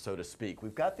happen, so to speak.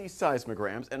 We've got these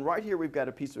seismograms, and right here we've got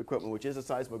a piece of equipment which is a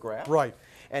seismograph. Right.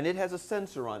 And it has a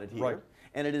sensor on it here. Right.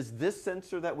 And it is this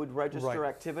sensor that would register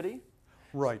activity?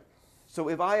 Right. So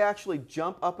if I actually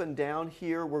jump up and down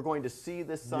here, we're going to see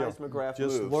this seismograph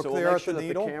move. Just look so there we'll at make sure the that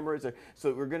needle. the cameras are,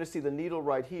 so we're going to see the needle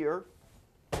right here.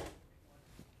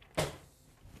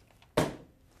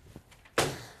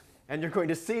 And you're going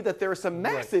to see that there is some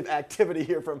massive activity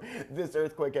here from this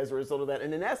earthquake as a result of that.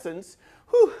 And in essence,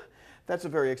 whew, that's a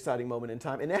very exciting moment in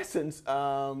time. In essence,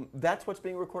 that's what's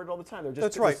being recorded all the time. They're just,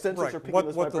 that's right. The sensors are picking What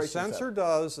those the vibrations sensor up.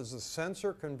 does is the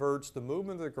sensor converts the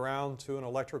movement of the ground to an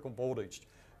electrical voltage.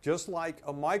 Just like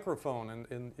a microphone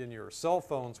in your cell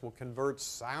phones will convert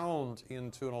sound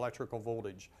into an electrical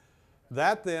voltage.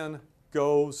 That then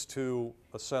goes to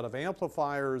a set of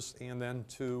amplifiers and then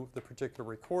to the particular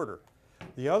recorder.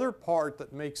 The other part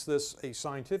that makes this a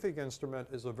scientific instrument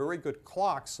is a very good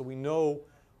clock, so we know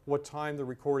what time the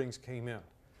recordings came in.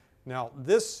 Now,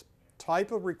 this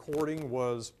type of recording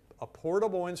was a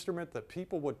portable instrument that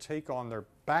people would take on their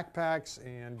backpacks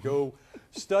and go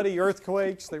study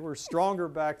earthquakes. They were stronger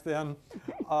back then,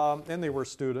 and they were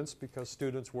students because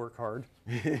students work hard.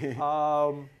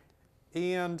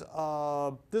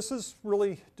 This is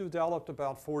really developed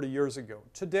about 40 years ago.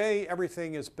 Today,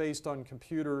 everything is based on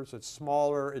computers. It's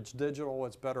smaller, it's digital,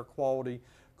 it's better quality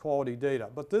data.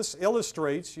 But this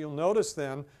illustrates, you'll notice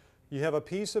then, you have a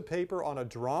piece of paper on a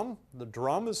drum. The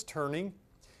drum is turning,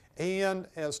 and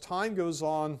as time goes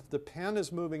on, the pen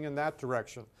is moving in that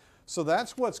direction. So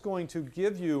that's what's going to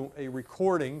give you a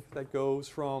recording that goes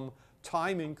from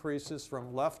time increases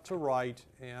from left to right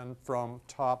and from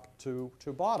top to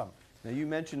bottom. Now you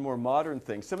mentioned more modern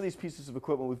things. Some of these pieces of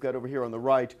equipment we've got over here on the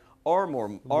right are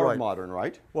modern,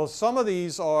 right? Well, some of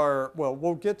these are, well,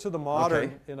 we'll get to the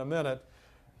modern in a minute.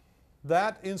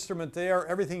 That instrument there,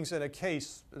 everything's in a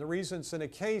case. The reason it's in a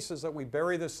case is that we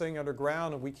bury this thing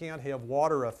underground and we can't have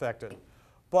water affected.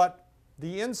 But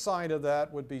the inside of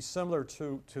that would be similar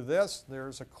to this.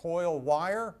 There's a coil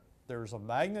wire, there's a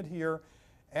magnet here.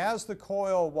 As the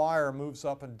coil wire moves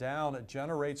up and down, it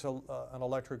generates an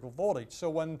electrical voltage. So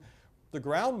when the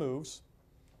ground moves,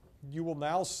 you will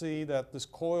now see that this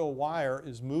coil wire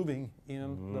is moving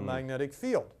in the magnetic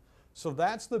field. So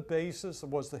that's the basis,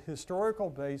 was the historical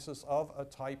basis of a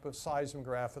type of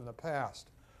seismograph in the past.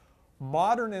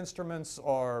 Modern instruments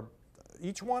are,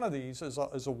 each one of these is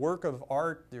a work of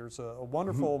art. There's a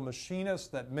wonderful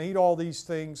machinist that made all these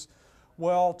things.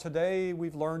 Well, today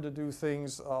we've learned to do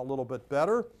things a little bit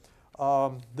better.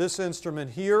 This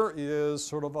instrument here is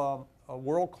sort of a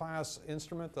world-class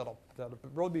instrument that'll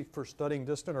really be for studying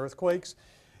distant earthquakes.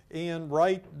 And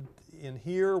right in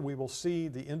here we will see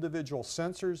the individual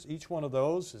sensors. Each one of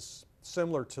those is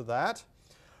similar to that.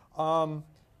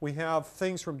 We have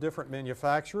things from different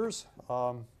manufacturers.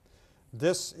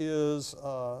 This is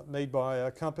made by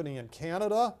a company in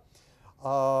Canada.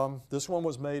 This one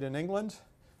was made in England.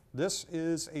 This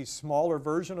is a smaller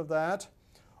version of that.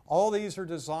 All these are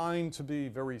designed to be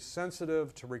very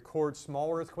sensitive, to record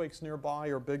small earthquakes nearby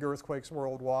or big earthquakes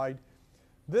worldwide.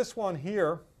 This one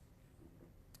here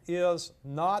is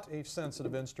not a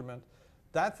sensitive instrument.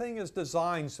 That thing is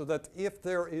designed so that if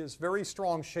there is very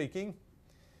strong shaking,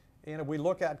 and if we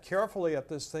look carefully at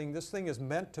this thing is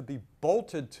meant to be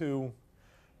bolted to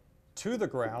the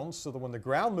ground so that when the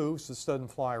ground moves, this doesn't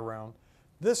fly around.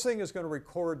 This thing is going to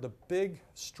record the big,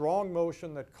 strong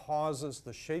motion that causes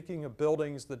the shaking of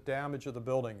buildings, the damage of the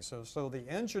buildings. So the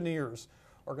engineers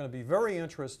are going to be very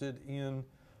interested in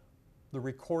the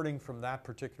recording from that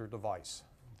particular device.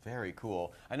 Very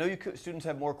cool. I know you students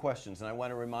have more questions, and I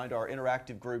want to remind our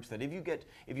interactive groups that if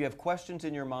you have questions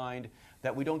in your mind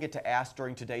that we don't get to ask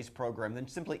during today's program, then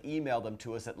simply email them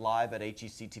to us at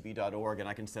live@hectv.org, and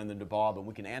I can send them to Bob, and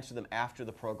we can answer them after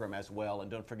the program as well.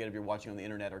 And don't forget, if you're watching on the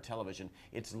internet or television,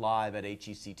 it's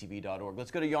live@hectv.org.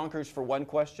 Let's go to Yonkers for one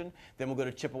question, then we'll go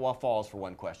to Chippewa Falls for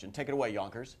one question. Take it away,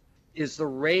 Yonkers. Is the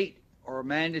rate or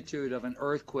magnitude of an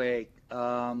earthquake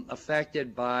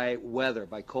affected by weather,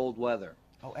 by cold weather?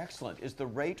 Oh, excellent. Is the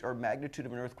rate or magnitude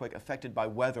of an earthquake affected by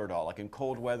weather at all? Like in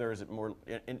cold weather, is it more,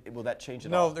 will that change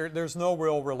at all? No, there's no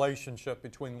real relationship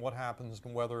between what happens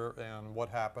in weather and what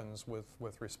happens with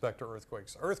respect to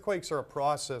earthquakes. Earthquakes are a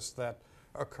process that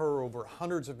occur over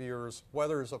hundreds of years.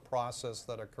 Weather is a process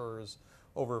that occurs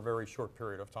over a very short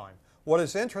period of time. What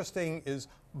is interesting is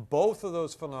both of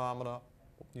those phenomena,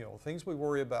 things we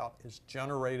worry about, is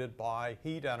generated by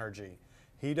heat energy.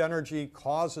 Heat energy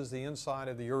causes the inside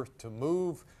of the earth to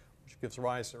move, which gives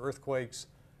rise to earthquakes.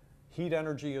 Heat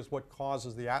energy is what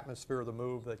causes the atmosphere to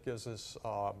move, that gives us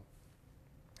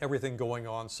everything going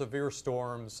on, severe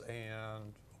storms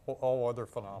and all other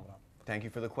phenomena. Thank you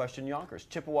for the question, Yonkers.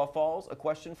 Chippewa Falls, a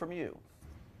question from you.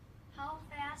 How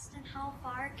fast and how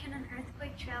far can an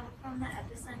earthquake travel from the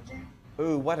epicenter?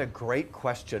 Ooh, what a great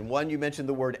question. One, you mentioned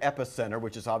the word epicenter,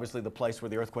 which is obviously the place where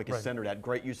the earthquake is centered at.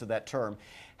 Great use of that term.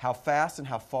 How fast and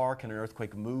how far can an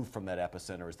earthquake move from that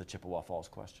epicenter is the Chippewa Falls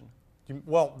question.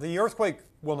 Well, the earthquake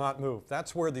will not move.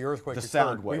 That's where the earthquake occurred.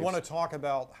 Sound waves. We want to talk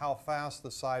about how fast the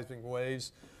seismic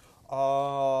waves. There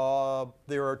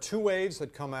are two waves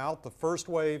that come out. The first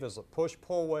wave is a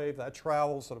push-pull wave. That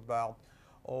travels at about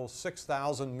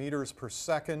 6,000 meters per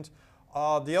second.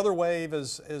 The other wave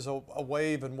is a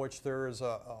wave in which there is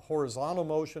a horizontal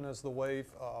motion as the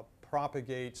wave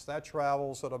propagates. That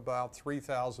travels at about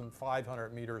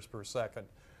 3,500 meters per second.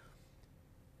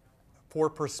 For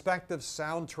perspective,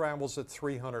 sound travels at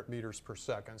 300 meters per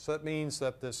second. So that means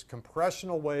that this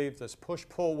compressional wave, this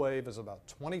push-pull wave, is about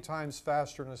 20 times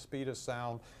faster than the speed of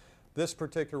sound. This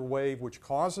particular wave, which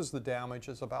causes the damage,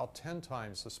 is about 10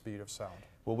 times the speed of sound.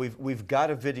 Well, we've got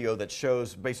a video that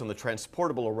shows, based on the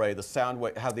transportable array, the sound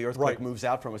wave, how the earthquake moves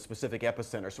out from a specific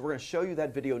epicenter. So we're going to show you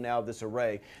that video now of this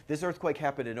array. This earthquake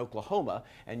happened in Oklahoma,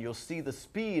 and you'll see the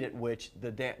speed at which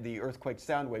the earthquake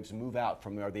sound waves move out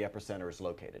from where the epicenter is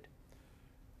located.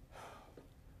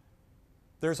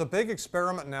 There's a big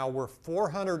experiment now where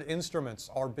 400 instruments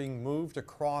are being moved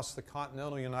across the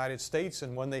continental United States,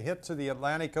 and when they hit to the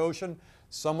Atlantic Ocean,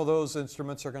 some of those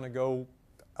instruments are going to go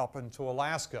up into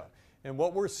Alaska. And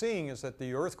what we're seeing is that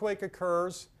the earthquake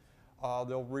occurs,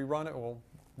 they'll rerun it. Well,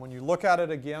 when you look at it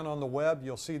again on the web,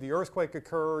 you'll see the earthquake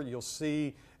occur, you'll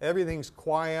see everything's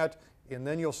quiet, and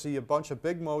then you'll see a bunch of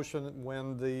big motion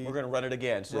when the... We're going to run it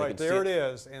again. So right, there it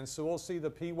is. And so we'll see the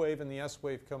P wave and the S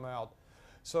wave come out.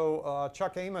 So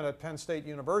Chuck Amon at Penn State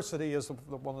University is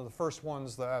one of the first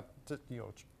ones that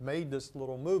made this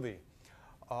little movie.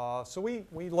 So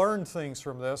we learned things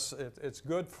from this. It's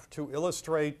good to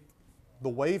illustrate the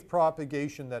wave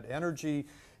propagation, that energy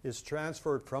is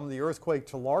transferred from the earthquake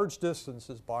to large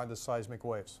distances by the seismic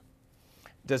waves.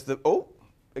 Does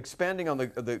expanding on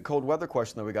the cold weather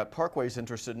question that we got, Parkway's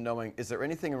interested in knowing, is there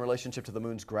anything in relationship to the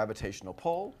moon's gravitational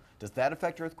pull? Does that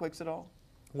affect earthquakes at all?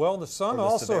 Well, the sun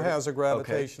also has a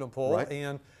gravitational pull,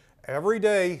 and every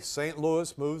day St.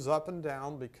 Louis moves up and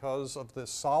down because of the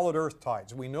solid earth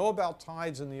tides. We know about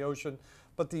tides in the ocean,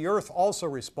 but the earth also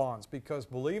responds because,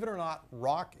 believe it or not,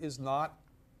 rock is not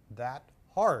that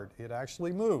hard. It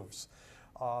actually moves.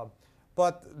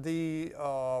 But the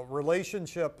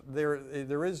relationship,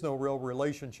 there is no real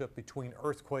relationship between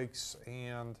earthquakes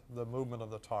and the movement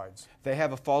of the tides. They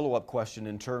have a follow-up question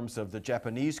in terms of the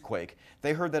Japanese quake.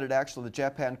 They heard that the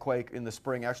Japan quake in the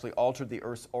spring actually altered the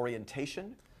Earth's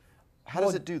orientation. How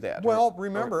does it do that? Well,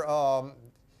 remember,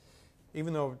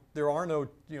 even though there are no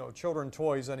children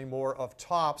toys anymore of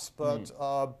tops,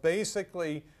 but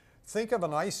basically, think of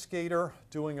an ice skater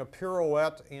doing a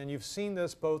pirouette, and you've seen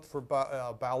this both for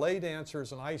ballet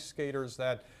dancers and ice skaters,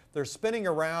 that they're spinning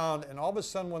around, and all of a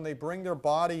sudden when they bring their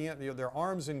body in, their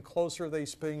arms in closer, they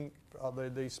spin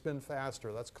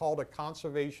faster. That's called a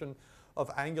conservation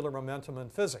of angular momentum in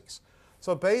physics.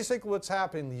 So basically what's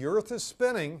happening, the earth is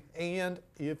spinning, and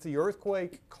if the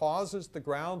earthquake causes the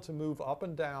ground to move up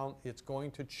and down, it's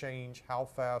going to change how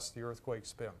fast the earthquake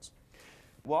spins.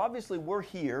 Well, obviously we're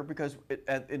here because,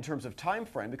 in terms of time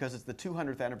frame, because it's the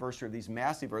 200th anniversary of these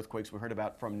massive earthquakes we heard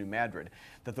about from New Madrid,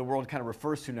 that the world kind of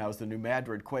refers to now as the New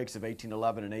Madrid quakes of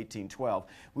 1811 and 1812.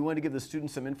 We want to give the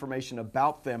students some information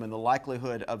about them and the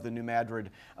likelihood of the New Madrid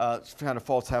kind of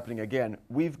faults happening again.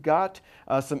 We've got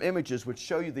some images which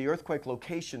show you the earthquake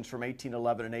locations from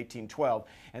 1811 and 1812.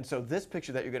 And so this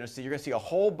picture that you're going to see a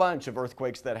whole bunch of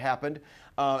earthquakes that happened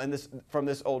from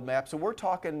this old map. So we're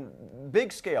talking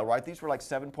big scale, right? These were like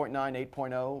 7.9,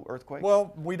 8.0 earthquakes?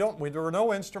 Well, there were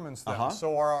no instruments then,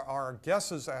 so our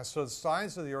guesses as to the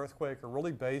size of the earthquake are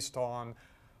really based on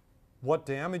what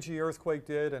damage the earthquake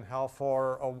did and how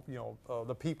far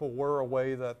the people were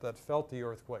away that felt the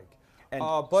earthquake.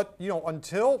 But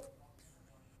until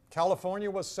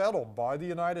California was settled by the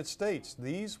United States,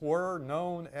 these were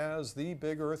known as the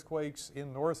big earthquakes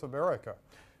in North America.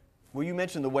 Well, you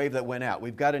mentioned the wave that went out.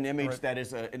 We've got an image that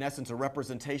is, in essence, a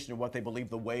representation of what they believe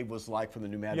the wave was like from the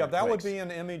New Madrid Yeah, that quakes. would be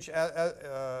an image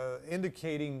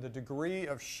indicating the degree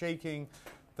of shaking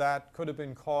that could have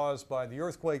been caused by the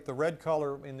earthquake. The red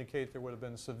color indicates there would have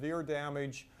been severe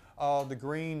damage, the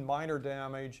green, minor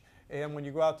damage, and when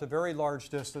you go out to very large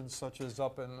distance, such as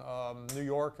up in New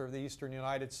York or the eastern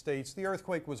United States, the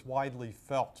earthquake was widely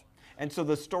felt. And so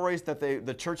the stories that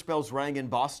the church bells rang in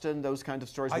Boston, those kinds of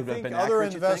stories would have been accurate, I think other you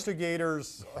think?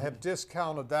 investigators have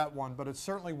discounted that one, but it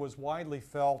certainly was widely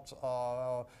felt.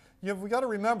 We got to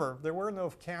remember, there were no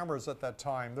cameras at that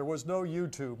time. There was no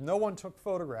YouTube. No one took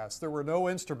photographs. There were no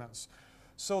instruments.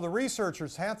 So the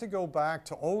researchers had to go back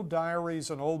to old diaries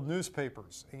and old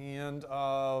newspapers. And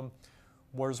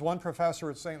there's one professor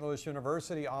at St. Louis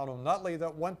University, Otto Nutley,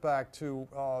 that went back to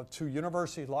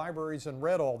university libraries and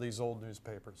read all these old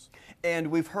newspapers. And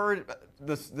we've heard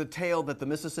the tale that the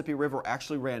Mississippi River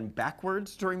actually ran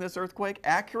backwards during this earthquake.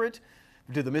 Accurate?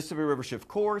 Did the Mississippi River shift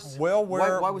course? Well,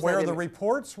 where the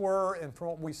reports were, and from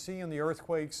what we see in the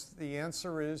earthquakes, the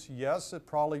answer is yes, it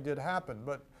probably did happen.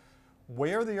 But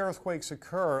where the earthquakes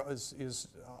occur is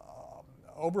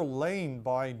overlain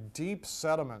by deep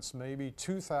sediments, maybe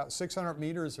 600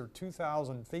 meters or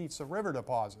 2,000 feet of river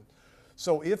deposit.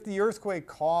 So if the earthquake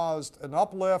caused an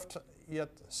uplift,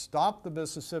 it stopped the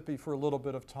Mississippi for a little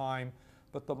bit of time,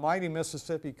 but the mighty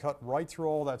Mississippi cut right through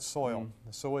all that soil.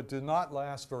 So it did not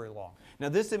last very long. Now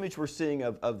this image we're seeing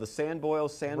of the sand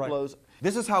boils, sand blows,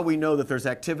 this is how we know that there's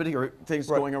activity or things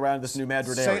going around this New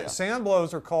Madrid area. Sand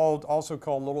blows are also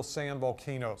called little sand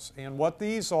volcanoes. And what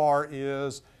these are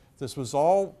is, this was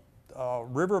all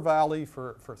river valley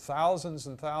for thousands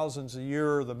and thousands a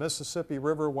year. The Mississippi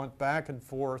River went back and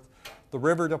forth. The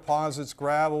river deposits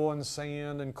gravel and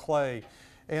sand and clay.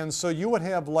 And so you would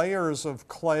have layers of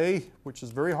clay, which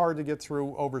is very hard to get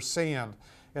through, over sand.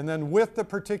 And then with the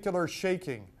particular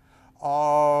shaking,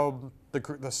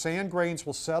 the sand grains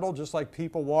will settle just like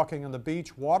people walking on the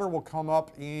beach. Water will come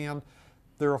up, and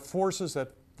there are forces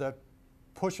that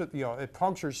push it, it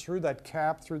punctures through that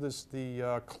cap, through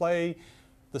the clay.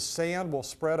 The sand will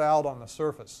spread out on the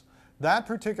surface. That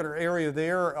particular area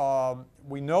there,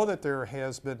 we know that there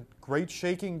has been great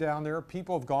shaking down there.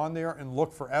 People have gone there and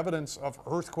looked for evidence of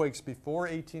earthquakes before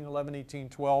 1811,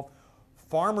 1812.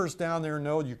 Farmers down there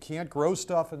know you can't grow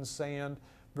stuff in sand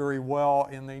very well,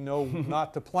 and they know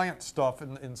not to plant stuff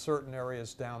in certain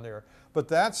areas down there. But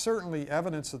that's certainly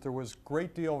evidence that there was a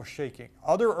great deal of shaking.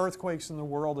 Other earthquakes in the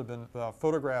world have been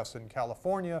photographs in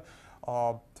California,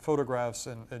 photographs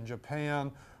in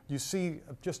Japan. You see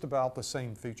just about the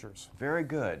same features. Very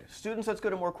good. Students, let's go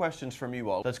to more questions from you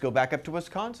all. Let's go back up to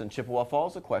Wisconsin. Chippewa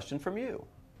Falls, a question from you.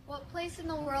 What place in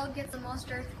the world gets the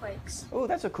most earthquakes? Oh,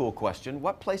 that's a cool question.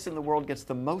 What place in the world gets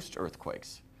the most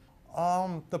earthquakes?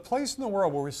 The place in the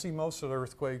world where we see most of the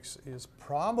earthquakes is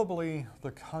probably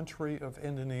the country of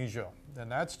Indonesia. And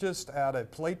that's just at a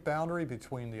plate boundary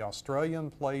between the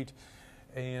Australian plate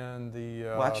and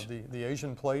the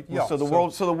Asian plate. Yeah, so the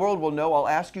world will know. I'll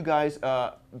ask you guys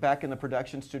back in the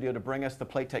production studio to bring us the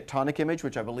plate tectonic image,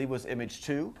 which I believe was image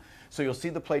 2. So you'll see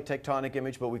the plate tectonic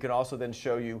image, but we can also then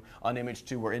show you on image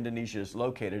 2 where Indonesia is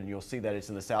located, and you'll see that it's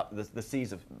in the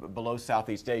seas of below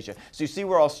Southeast Asia. So you see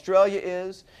where Australia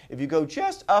is. If you go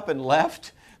just up and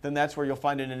left, then that's where you'll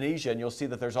find Indonesia, and you'll see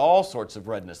that there's all sorts of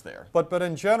redness there. But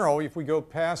in general, if we go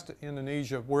past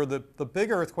Indonesia, where the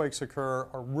big earthquakes occur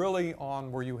are really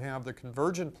on where you have the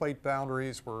convergent plate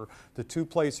boundaries, where the two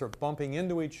plates are bumping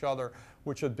into each other,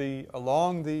 which would be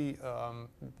along the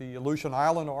Aleutian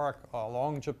Island arc,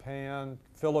 along Japan,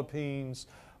 Philippines,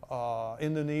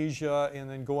 Indonesia, and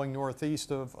then going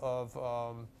northeast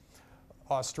of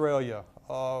Australia.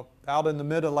 Out in the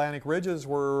mid-Atlantic ridges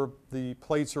where the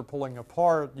plates are pulling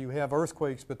apart, you have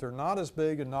earthquakes, but they're not as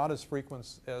big and not as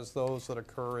frequent as those that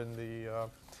occur in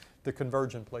the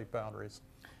convergent plate boundaries.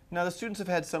 Now, the students have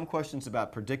had some questions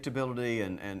about predictability,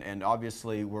 and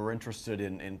obviously we're interested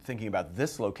in thinking about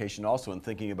this location also and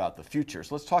thinking about the future.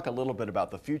 So let's talk a little bit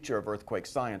about the future of earthquake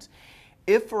science.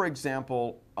 If, for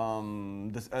example,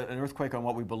 an earthquake on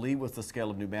what we believe was the scale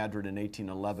of New Madrid in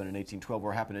 1811 and 1812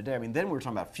 were happened today, I mean, then we're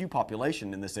talking about few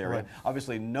population in this area, right.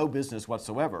 Obviously no business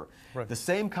whatsoever. Right. The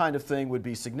same kind of thing would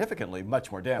be significantly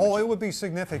much more damaging. Oh, it would be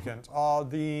significant.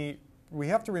 We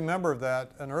have to remember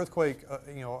that an earthquake,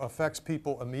 affects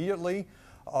people immediately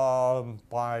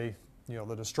by,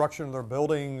 the destruction of their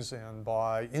buildings and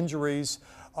by injuries.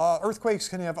 Earthquakes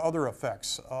can have other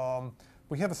effects.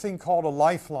 We have a thing called a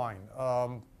lifeline.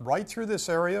 Right through this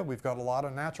area, we've got a lot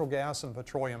of natural gas and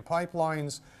petroleum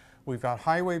pipelines. We've got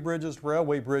highway bridges,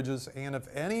 railway bridges, and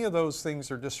if any of those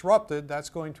things are disrupted, that's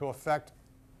going to affect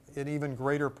an even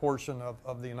greater portion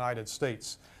of the United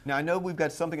States. Now, I know we've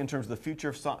got something in terms of the future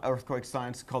of earthquake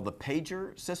science called the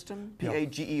PAGER system,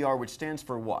 P-A-G-E-R, which stands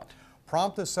for what?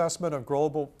 Prompt Assessment of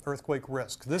Global Earthquake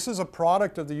Risk. This is a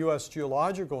product of the U.S.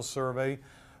 Geological Survey,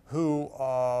 who,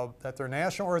 at their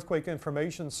National Earthquake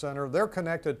Information Center, they're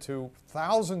connected to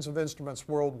thousands of instruments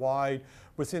worldwide.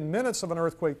 Within minutes of an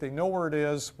earthquake, they know where it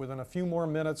is. Within a few more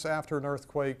minutes after an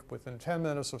earthquake, within 10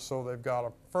 minutes or so, they've got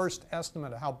a first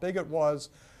estimate of how big it was.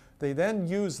 They then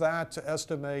use that to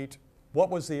estimate what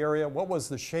was the area, what was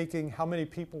the shaking, how many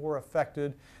people were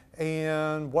affected,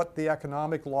 and what the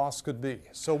economic loss could be.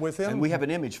 So within... And we have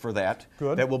an image for that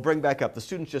that we'll bring back up. The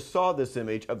students just saw this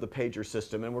image of the PAGER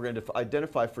system, and we're going to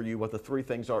identify for you what the three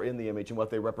things are in the image and what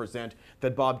they represent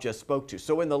that Bob just spoke to.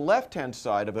 So in the left-hand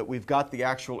side of it, we've got the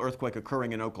actual earthquake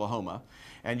occurring in Oklahoma,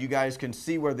 and you guys can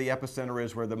see where the epicenter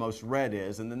is, where the most red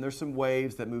is, and then there's some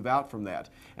waves that move out from that.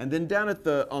 And then down at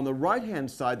on the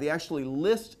right-hand side, they actually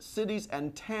list cities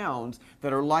and towns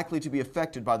that are likely to be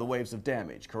affected by the waves of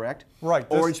damage, correct? Right.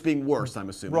 Orange being worse, I'm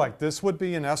assuming. Right. This would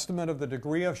be an estimate of the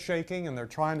degree of shaking, and they're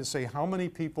trying to say how many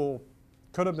people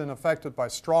could have been affected by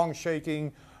strong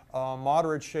shaking,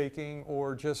 moderate shaking,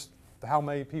 or just how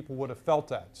many people would have felt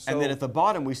that. So, and then at the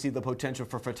bottom, we see the potential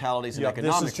for fatalities and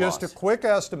economic loss. This is just a quick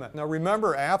estimate. Now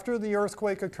remember, after the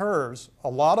earthquake occurs, a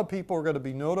lot of people are going to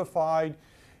be notified.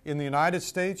 In the United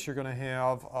States, you're going to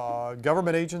have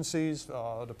government agencies,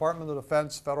 Department of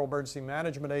Defense, Federal Emergency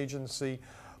Management Agency.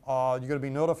 You're going to be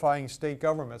notifying state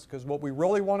governments, because what we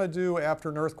really want to do after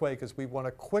an earthquake is we want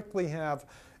to quickly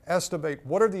estimate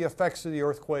what are the effects of the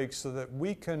earthquake so that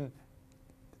we can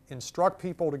instruct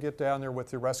people to get down there with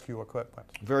the rescue equipment.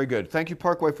 Very good. Thank you,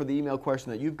 Parkway, for the email question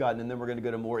that you've gotten, and then we're going to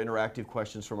go to more interactive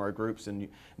questions from our groups in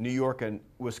New York and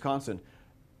Wisconsin.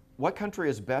 What country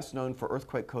is best known for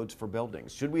earthquake codes for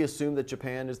buildings? Should we assume that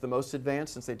Japan is the most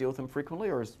advanced since they deal with them frequently,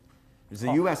 or is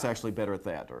the U.S. actually better at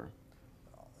that? Or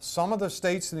some of the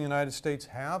states in the United States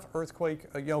have earthquake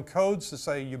codes to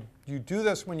say you do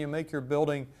this when you make your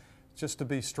building just to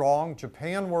be strong.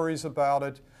 Japan worries about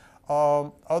it.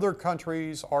 Other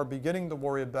countries are beginning to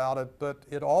worry about it, but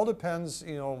it all depends,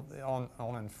 on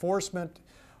enforcement.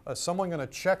 Is someone going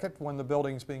to check it when the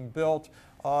building's being built?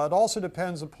 It also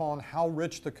depends upon how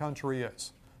rich the country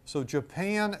is. So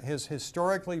Japan has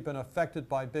historically been affected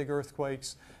by big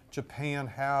earthquakes. Japan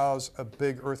has a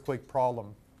big earthquake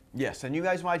problem. Yes, and you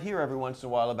guys might hear every once in a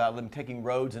while about them taking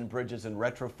roads and bridges and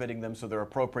retrofitting them so they're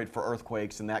appropriate for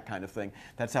earthquakes and that kind of thing.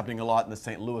 That's happening a lot in the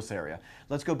St. Louis area.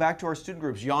 Let's go back to our student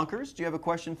groups. Yonkers, do you have a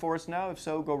question for us now? If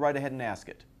so, go right ahead and ask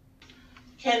it.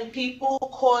 Can people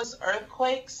cause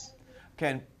earthquakes?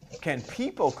 Can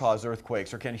people cause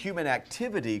earthquakes, or can human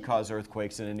activity cause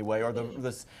earthquakes in any way? Or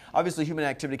obviously human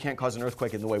activity can't cause an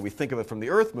earthquake in the way we think of it from the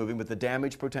earth moving, but the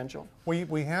damage potential?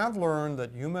 We have learned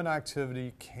that human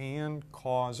activity can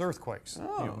cause earthquakes.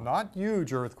 Not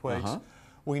huge earthquakes.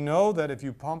 We know that if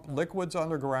you pump liquids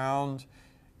underground,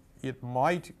 it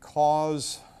might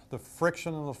cause the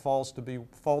friction of the fault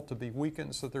to be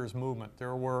weakened so that there's movement.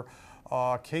 There were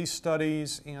case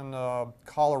studies in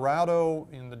Colorado,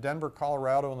 in the Denver,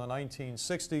 Colorado in the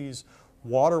 1960s.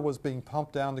 Water was being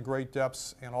pumped down to great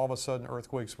depths, and all of a sudden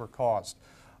earthquakes were caused.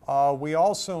 We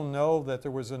also know that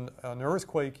there was an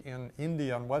earthquake in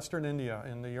India, in western India,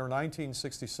 in the year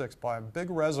 1966 by a big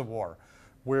reservoir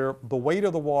where the weight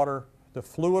of the water, the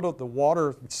fluid of the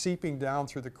water seeping down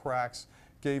through the cracks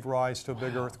gave rise to a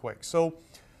big earthquake. So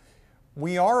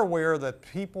we are aware that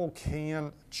people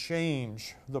can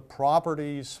change the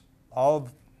properties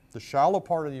of the shallow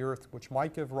part of the earth, which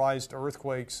might give rise to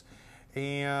earthquakes.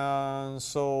 And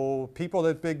so people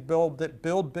that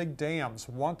build big dams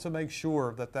want to make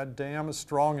sure that that dam is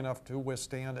strong enough to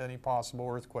withstand any possible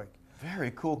earthquake.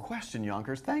 Very cool question,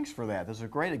 Yonkers. Thanks for that. Those are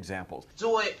great examples.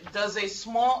 Does a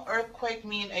small earthquake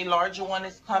mean a larger one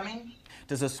is coming?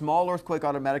 Does a small earthquake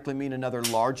automatically mean another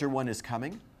larger one is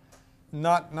coming?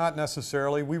 Not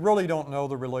necessarily. We really don't know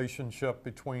the relationship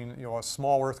between, a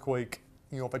small earthquake.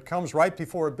 If it comes right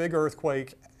before a big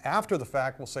earthquake, after the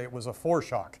fact, we'll say it was a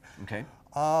foreshock. Okay.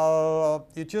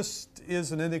 It just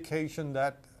is an indication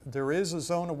that there is a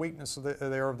zone of weakness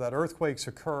there, that earthquakes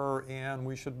occur, and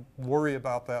we should worry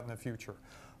about that in the future.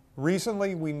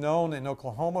 Recently, we've known in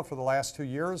Oklahoma for the last 2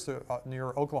 years, near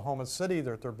Oklahoma City,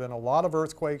 that there have been a lot of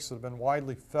earthquakes that have been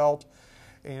widely felt.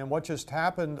 And what just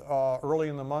happened early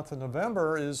in the month of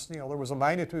November is, there was a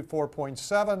magnitude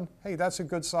 4.7. Hey, that's a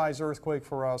good size earthquake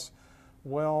for us.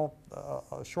 Well,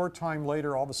 a short time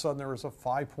later, all of a sudden there was a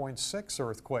 5.6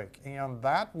 earthquake, and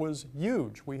that was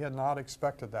huge. We had not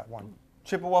expected that one.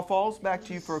 Chippewa Falls, back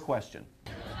to you for a question.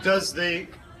 Does an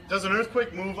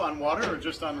earthquake move on water or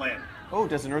just on land? Oh,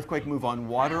 does an earthquake move on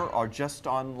water or just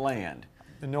on land?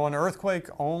 No, an earthquake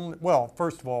only, well,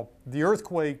 first of all, the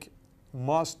earthquake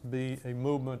must be a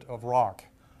movement of rock.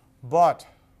 But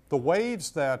the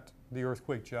waves that the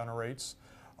earthquake generates,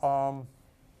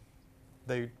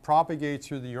 they propagate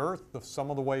through the earth.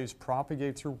 Some of the waves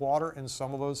propagate through water, and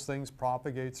some of those things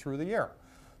propagate through the air.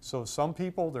 So some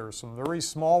people, there are some very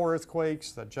small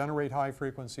earthquakes that generate high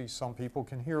frequencies. Some people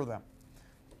can hear them.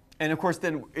 And of course,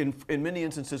 then in many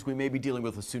instances, we may be dealing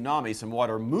with a tsunami, some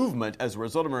water movement as a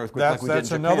result of an earthquake, like we did in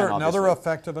Japan, That's another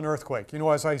effect of an earthquake.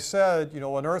 As I said,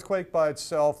 an earthquake by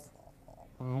itself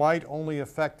might only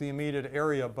affect the immediate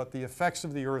area, but the effects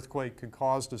of the earthquake could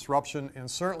cause disruption, and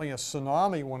certainly a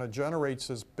tsunami, when it generates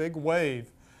this big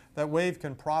wave, that wave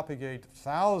can propagate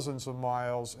thousands of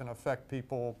miles and affect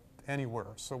people anywhere.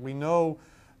 So we know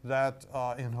that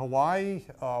in Hawaii,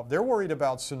 they're worried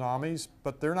about tsunamis,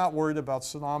 but they're not worried about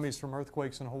tsunamis from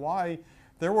earthquakes in Hawaii.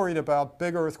 They're worried about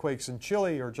big earthquakes in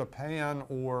Chile or Japan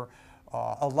or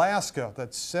Alaska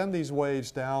that send these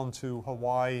waves down to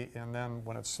Hawaii, and then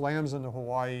when it slams into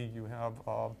Hawaii, you have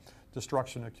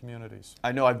destruction of communities.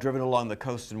 I know I've driven along the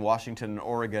coast in Washington and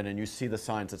Oregon, and you see the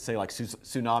signs that say like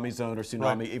tsunami zone or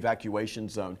tsunami evacuation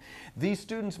zone. These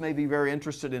students may be very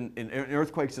interested in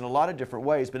earthquakes in a lot of different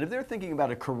ways, but if they're thinking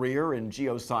about a career in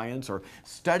geoscience or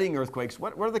studying earthquakes,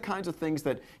 what are the kinds of things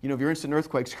that, if you're interested in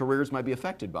earthquakes, careers might be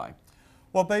affected by?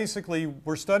 Well, basically,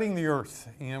 we're studying the Earth,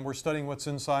 and we're studying what's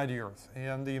inside the Earth.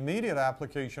 And the immediate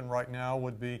application right now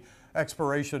would be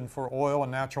exploration for oil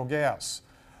and natural gas.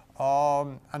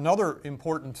 Another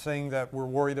important thing that we're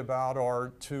worried about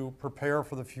are to prepare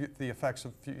for the effects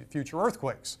of future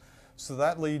earthquakes. So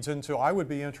that leads into, I would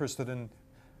be interested in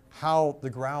how the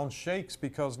ground shakes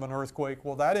because of an earthquake.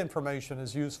 Well, that information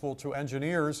is useful to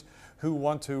engineers who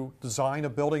want to design a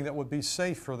building that would be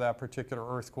safe for that particular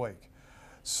earthquake.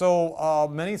 So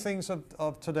many things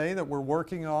of today that we're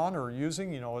working on or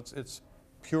using, it's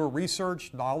pure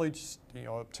research, knowledge,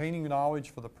 obtaining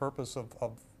knowledge for the purpose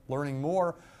of learning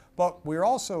more, but we're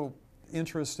also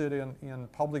interested in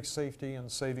public safety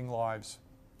and saving lives.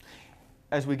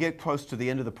 As we get close to the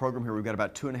end of the program here, we've got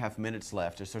about 2.5 minutes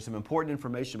left. Is there some important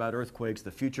information about earthquakes, the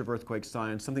future of earthquake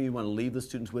science, something you want to leave the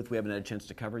students with we haven't had a chance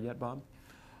to cover yet, Bob?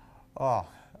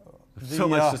 So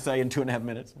much to say in 2.5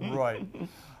 minutes. Right.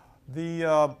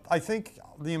 I think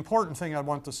the important thing I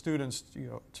want the students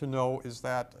to know is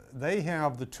that they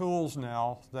have the tools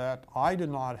now that I did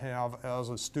not have as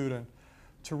a student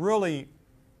to really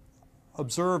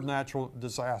observe natural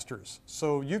disasters.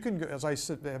 So you can, as I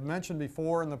have mentioned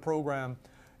before in the program,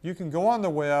 you can go on the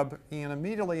web and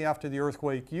immediately after the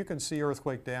earthquake, you can see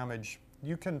earthquake damage.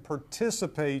 You can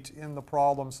participate in the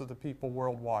problems of the people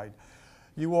worldwide.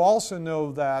 You will also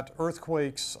know that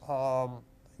earthquakes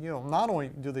not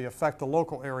only do they affect the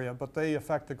local area, but they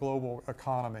affect the global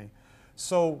economy.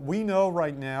 So we know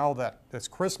right now that it's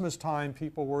Christmas time,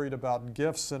 people worried about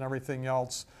gifts and everything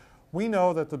else. We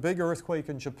know that the big earthquake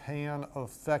in Japan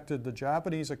affected the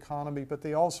Japanese economy, but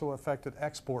they also affected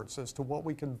exports as to what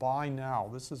we can buy now.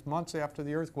 This is months after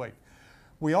the earthquake.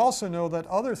 We also know that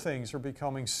other things are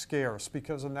becoming scarce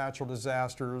because of natural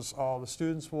disasters. The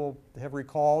students will have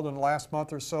recalled in the last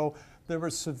month or so, there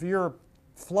was severe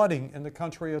flooding in the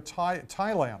country of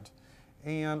Thailand.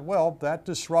 And well, that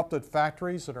disrupted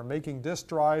factories that are making disk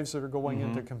drives that are going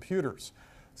into computers.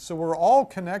 So we're all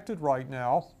connected right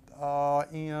now, we're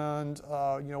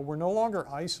no longer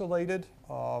isolated.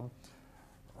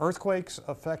 Earthquakes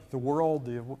affect the world,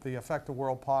 they affect the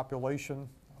world population.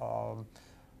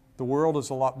 The world is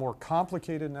a lot more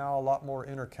complicated now, a lot more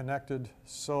interconnected.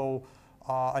 So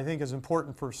I think it's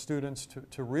important for students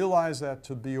to realize that,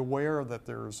 to be aware that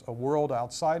there's a world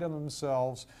outside of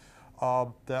themselves,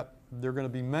 that There are going to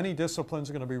be many disciplines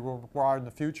that are going to be required in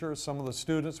the future. Some of the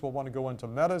students will want to go into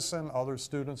medicine. Other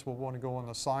students will want to go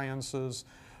into sciences.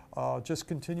 Just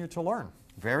continue to learn.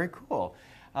 Very cool.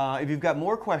 If you've got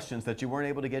more questions that you weren't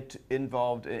able to get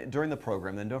involved during the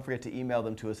program, then don't forget to email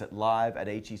them to us at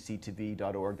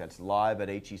live@hectv.org. That's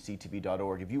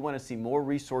live@hectv.org. If you want to see more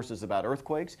resources about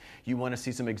earthquakes, you want to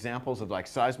see some examples of like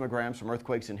seismograms from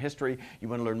earthquakes in history, you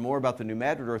want to learn more about the New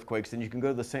Madrid earthquakes, then you can go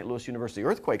to the St. Louis University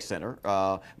Earthquake Center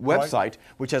website,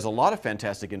 which has a lot of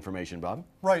fantastic information, Bob.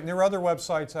 Right, and there are other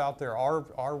websites out there. Our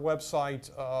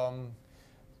website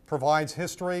provides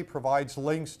history, provides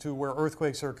links to where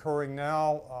earthquakes are occurring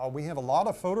now. We have a lot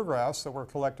of photographs that were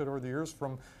collected over the years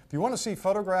from, if you want to see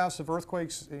photographs of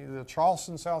earthquakes, the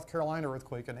Charleston, South Carolina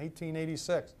earthquake in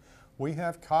 1886, we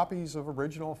have copies of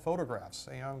original photographs,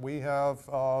 and we have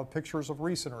pictures of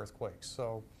recent earthquakes.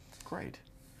 So great.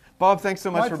 Bob, thanks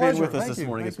so much for being with us this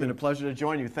morning. It's been a pleasure to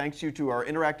join you. Thanks you to our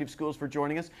interactive schools for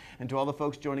joining us, and to all the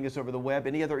folks joining us over the web.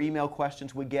 Any other email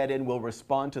questions we get in, we'll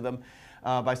respond to them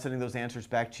by sending those answers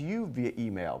back to you via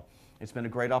email. It's been a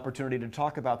great opportunity to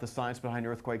talk about the science behind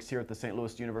earthquakes here at the St.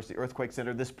 Louis University Earthquake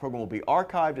Center. This program will be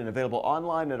archived and available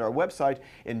online at our website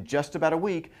in just about a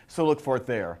week, so look for it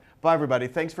there. Bye, everybody.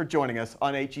 Thanks for joining us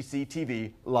on HEC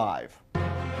TV Live.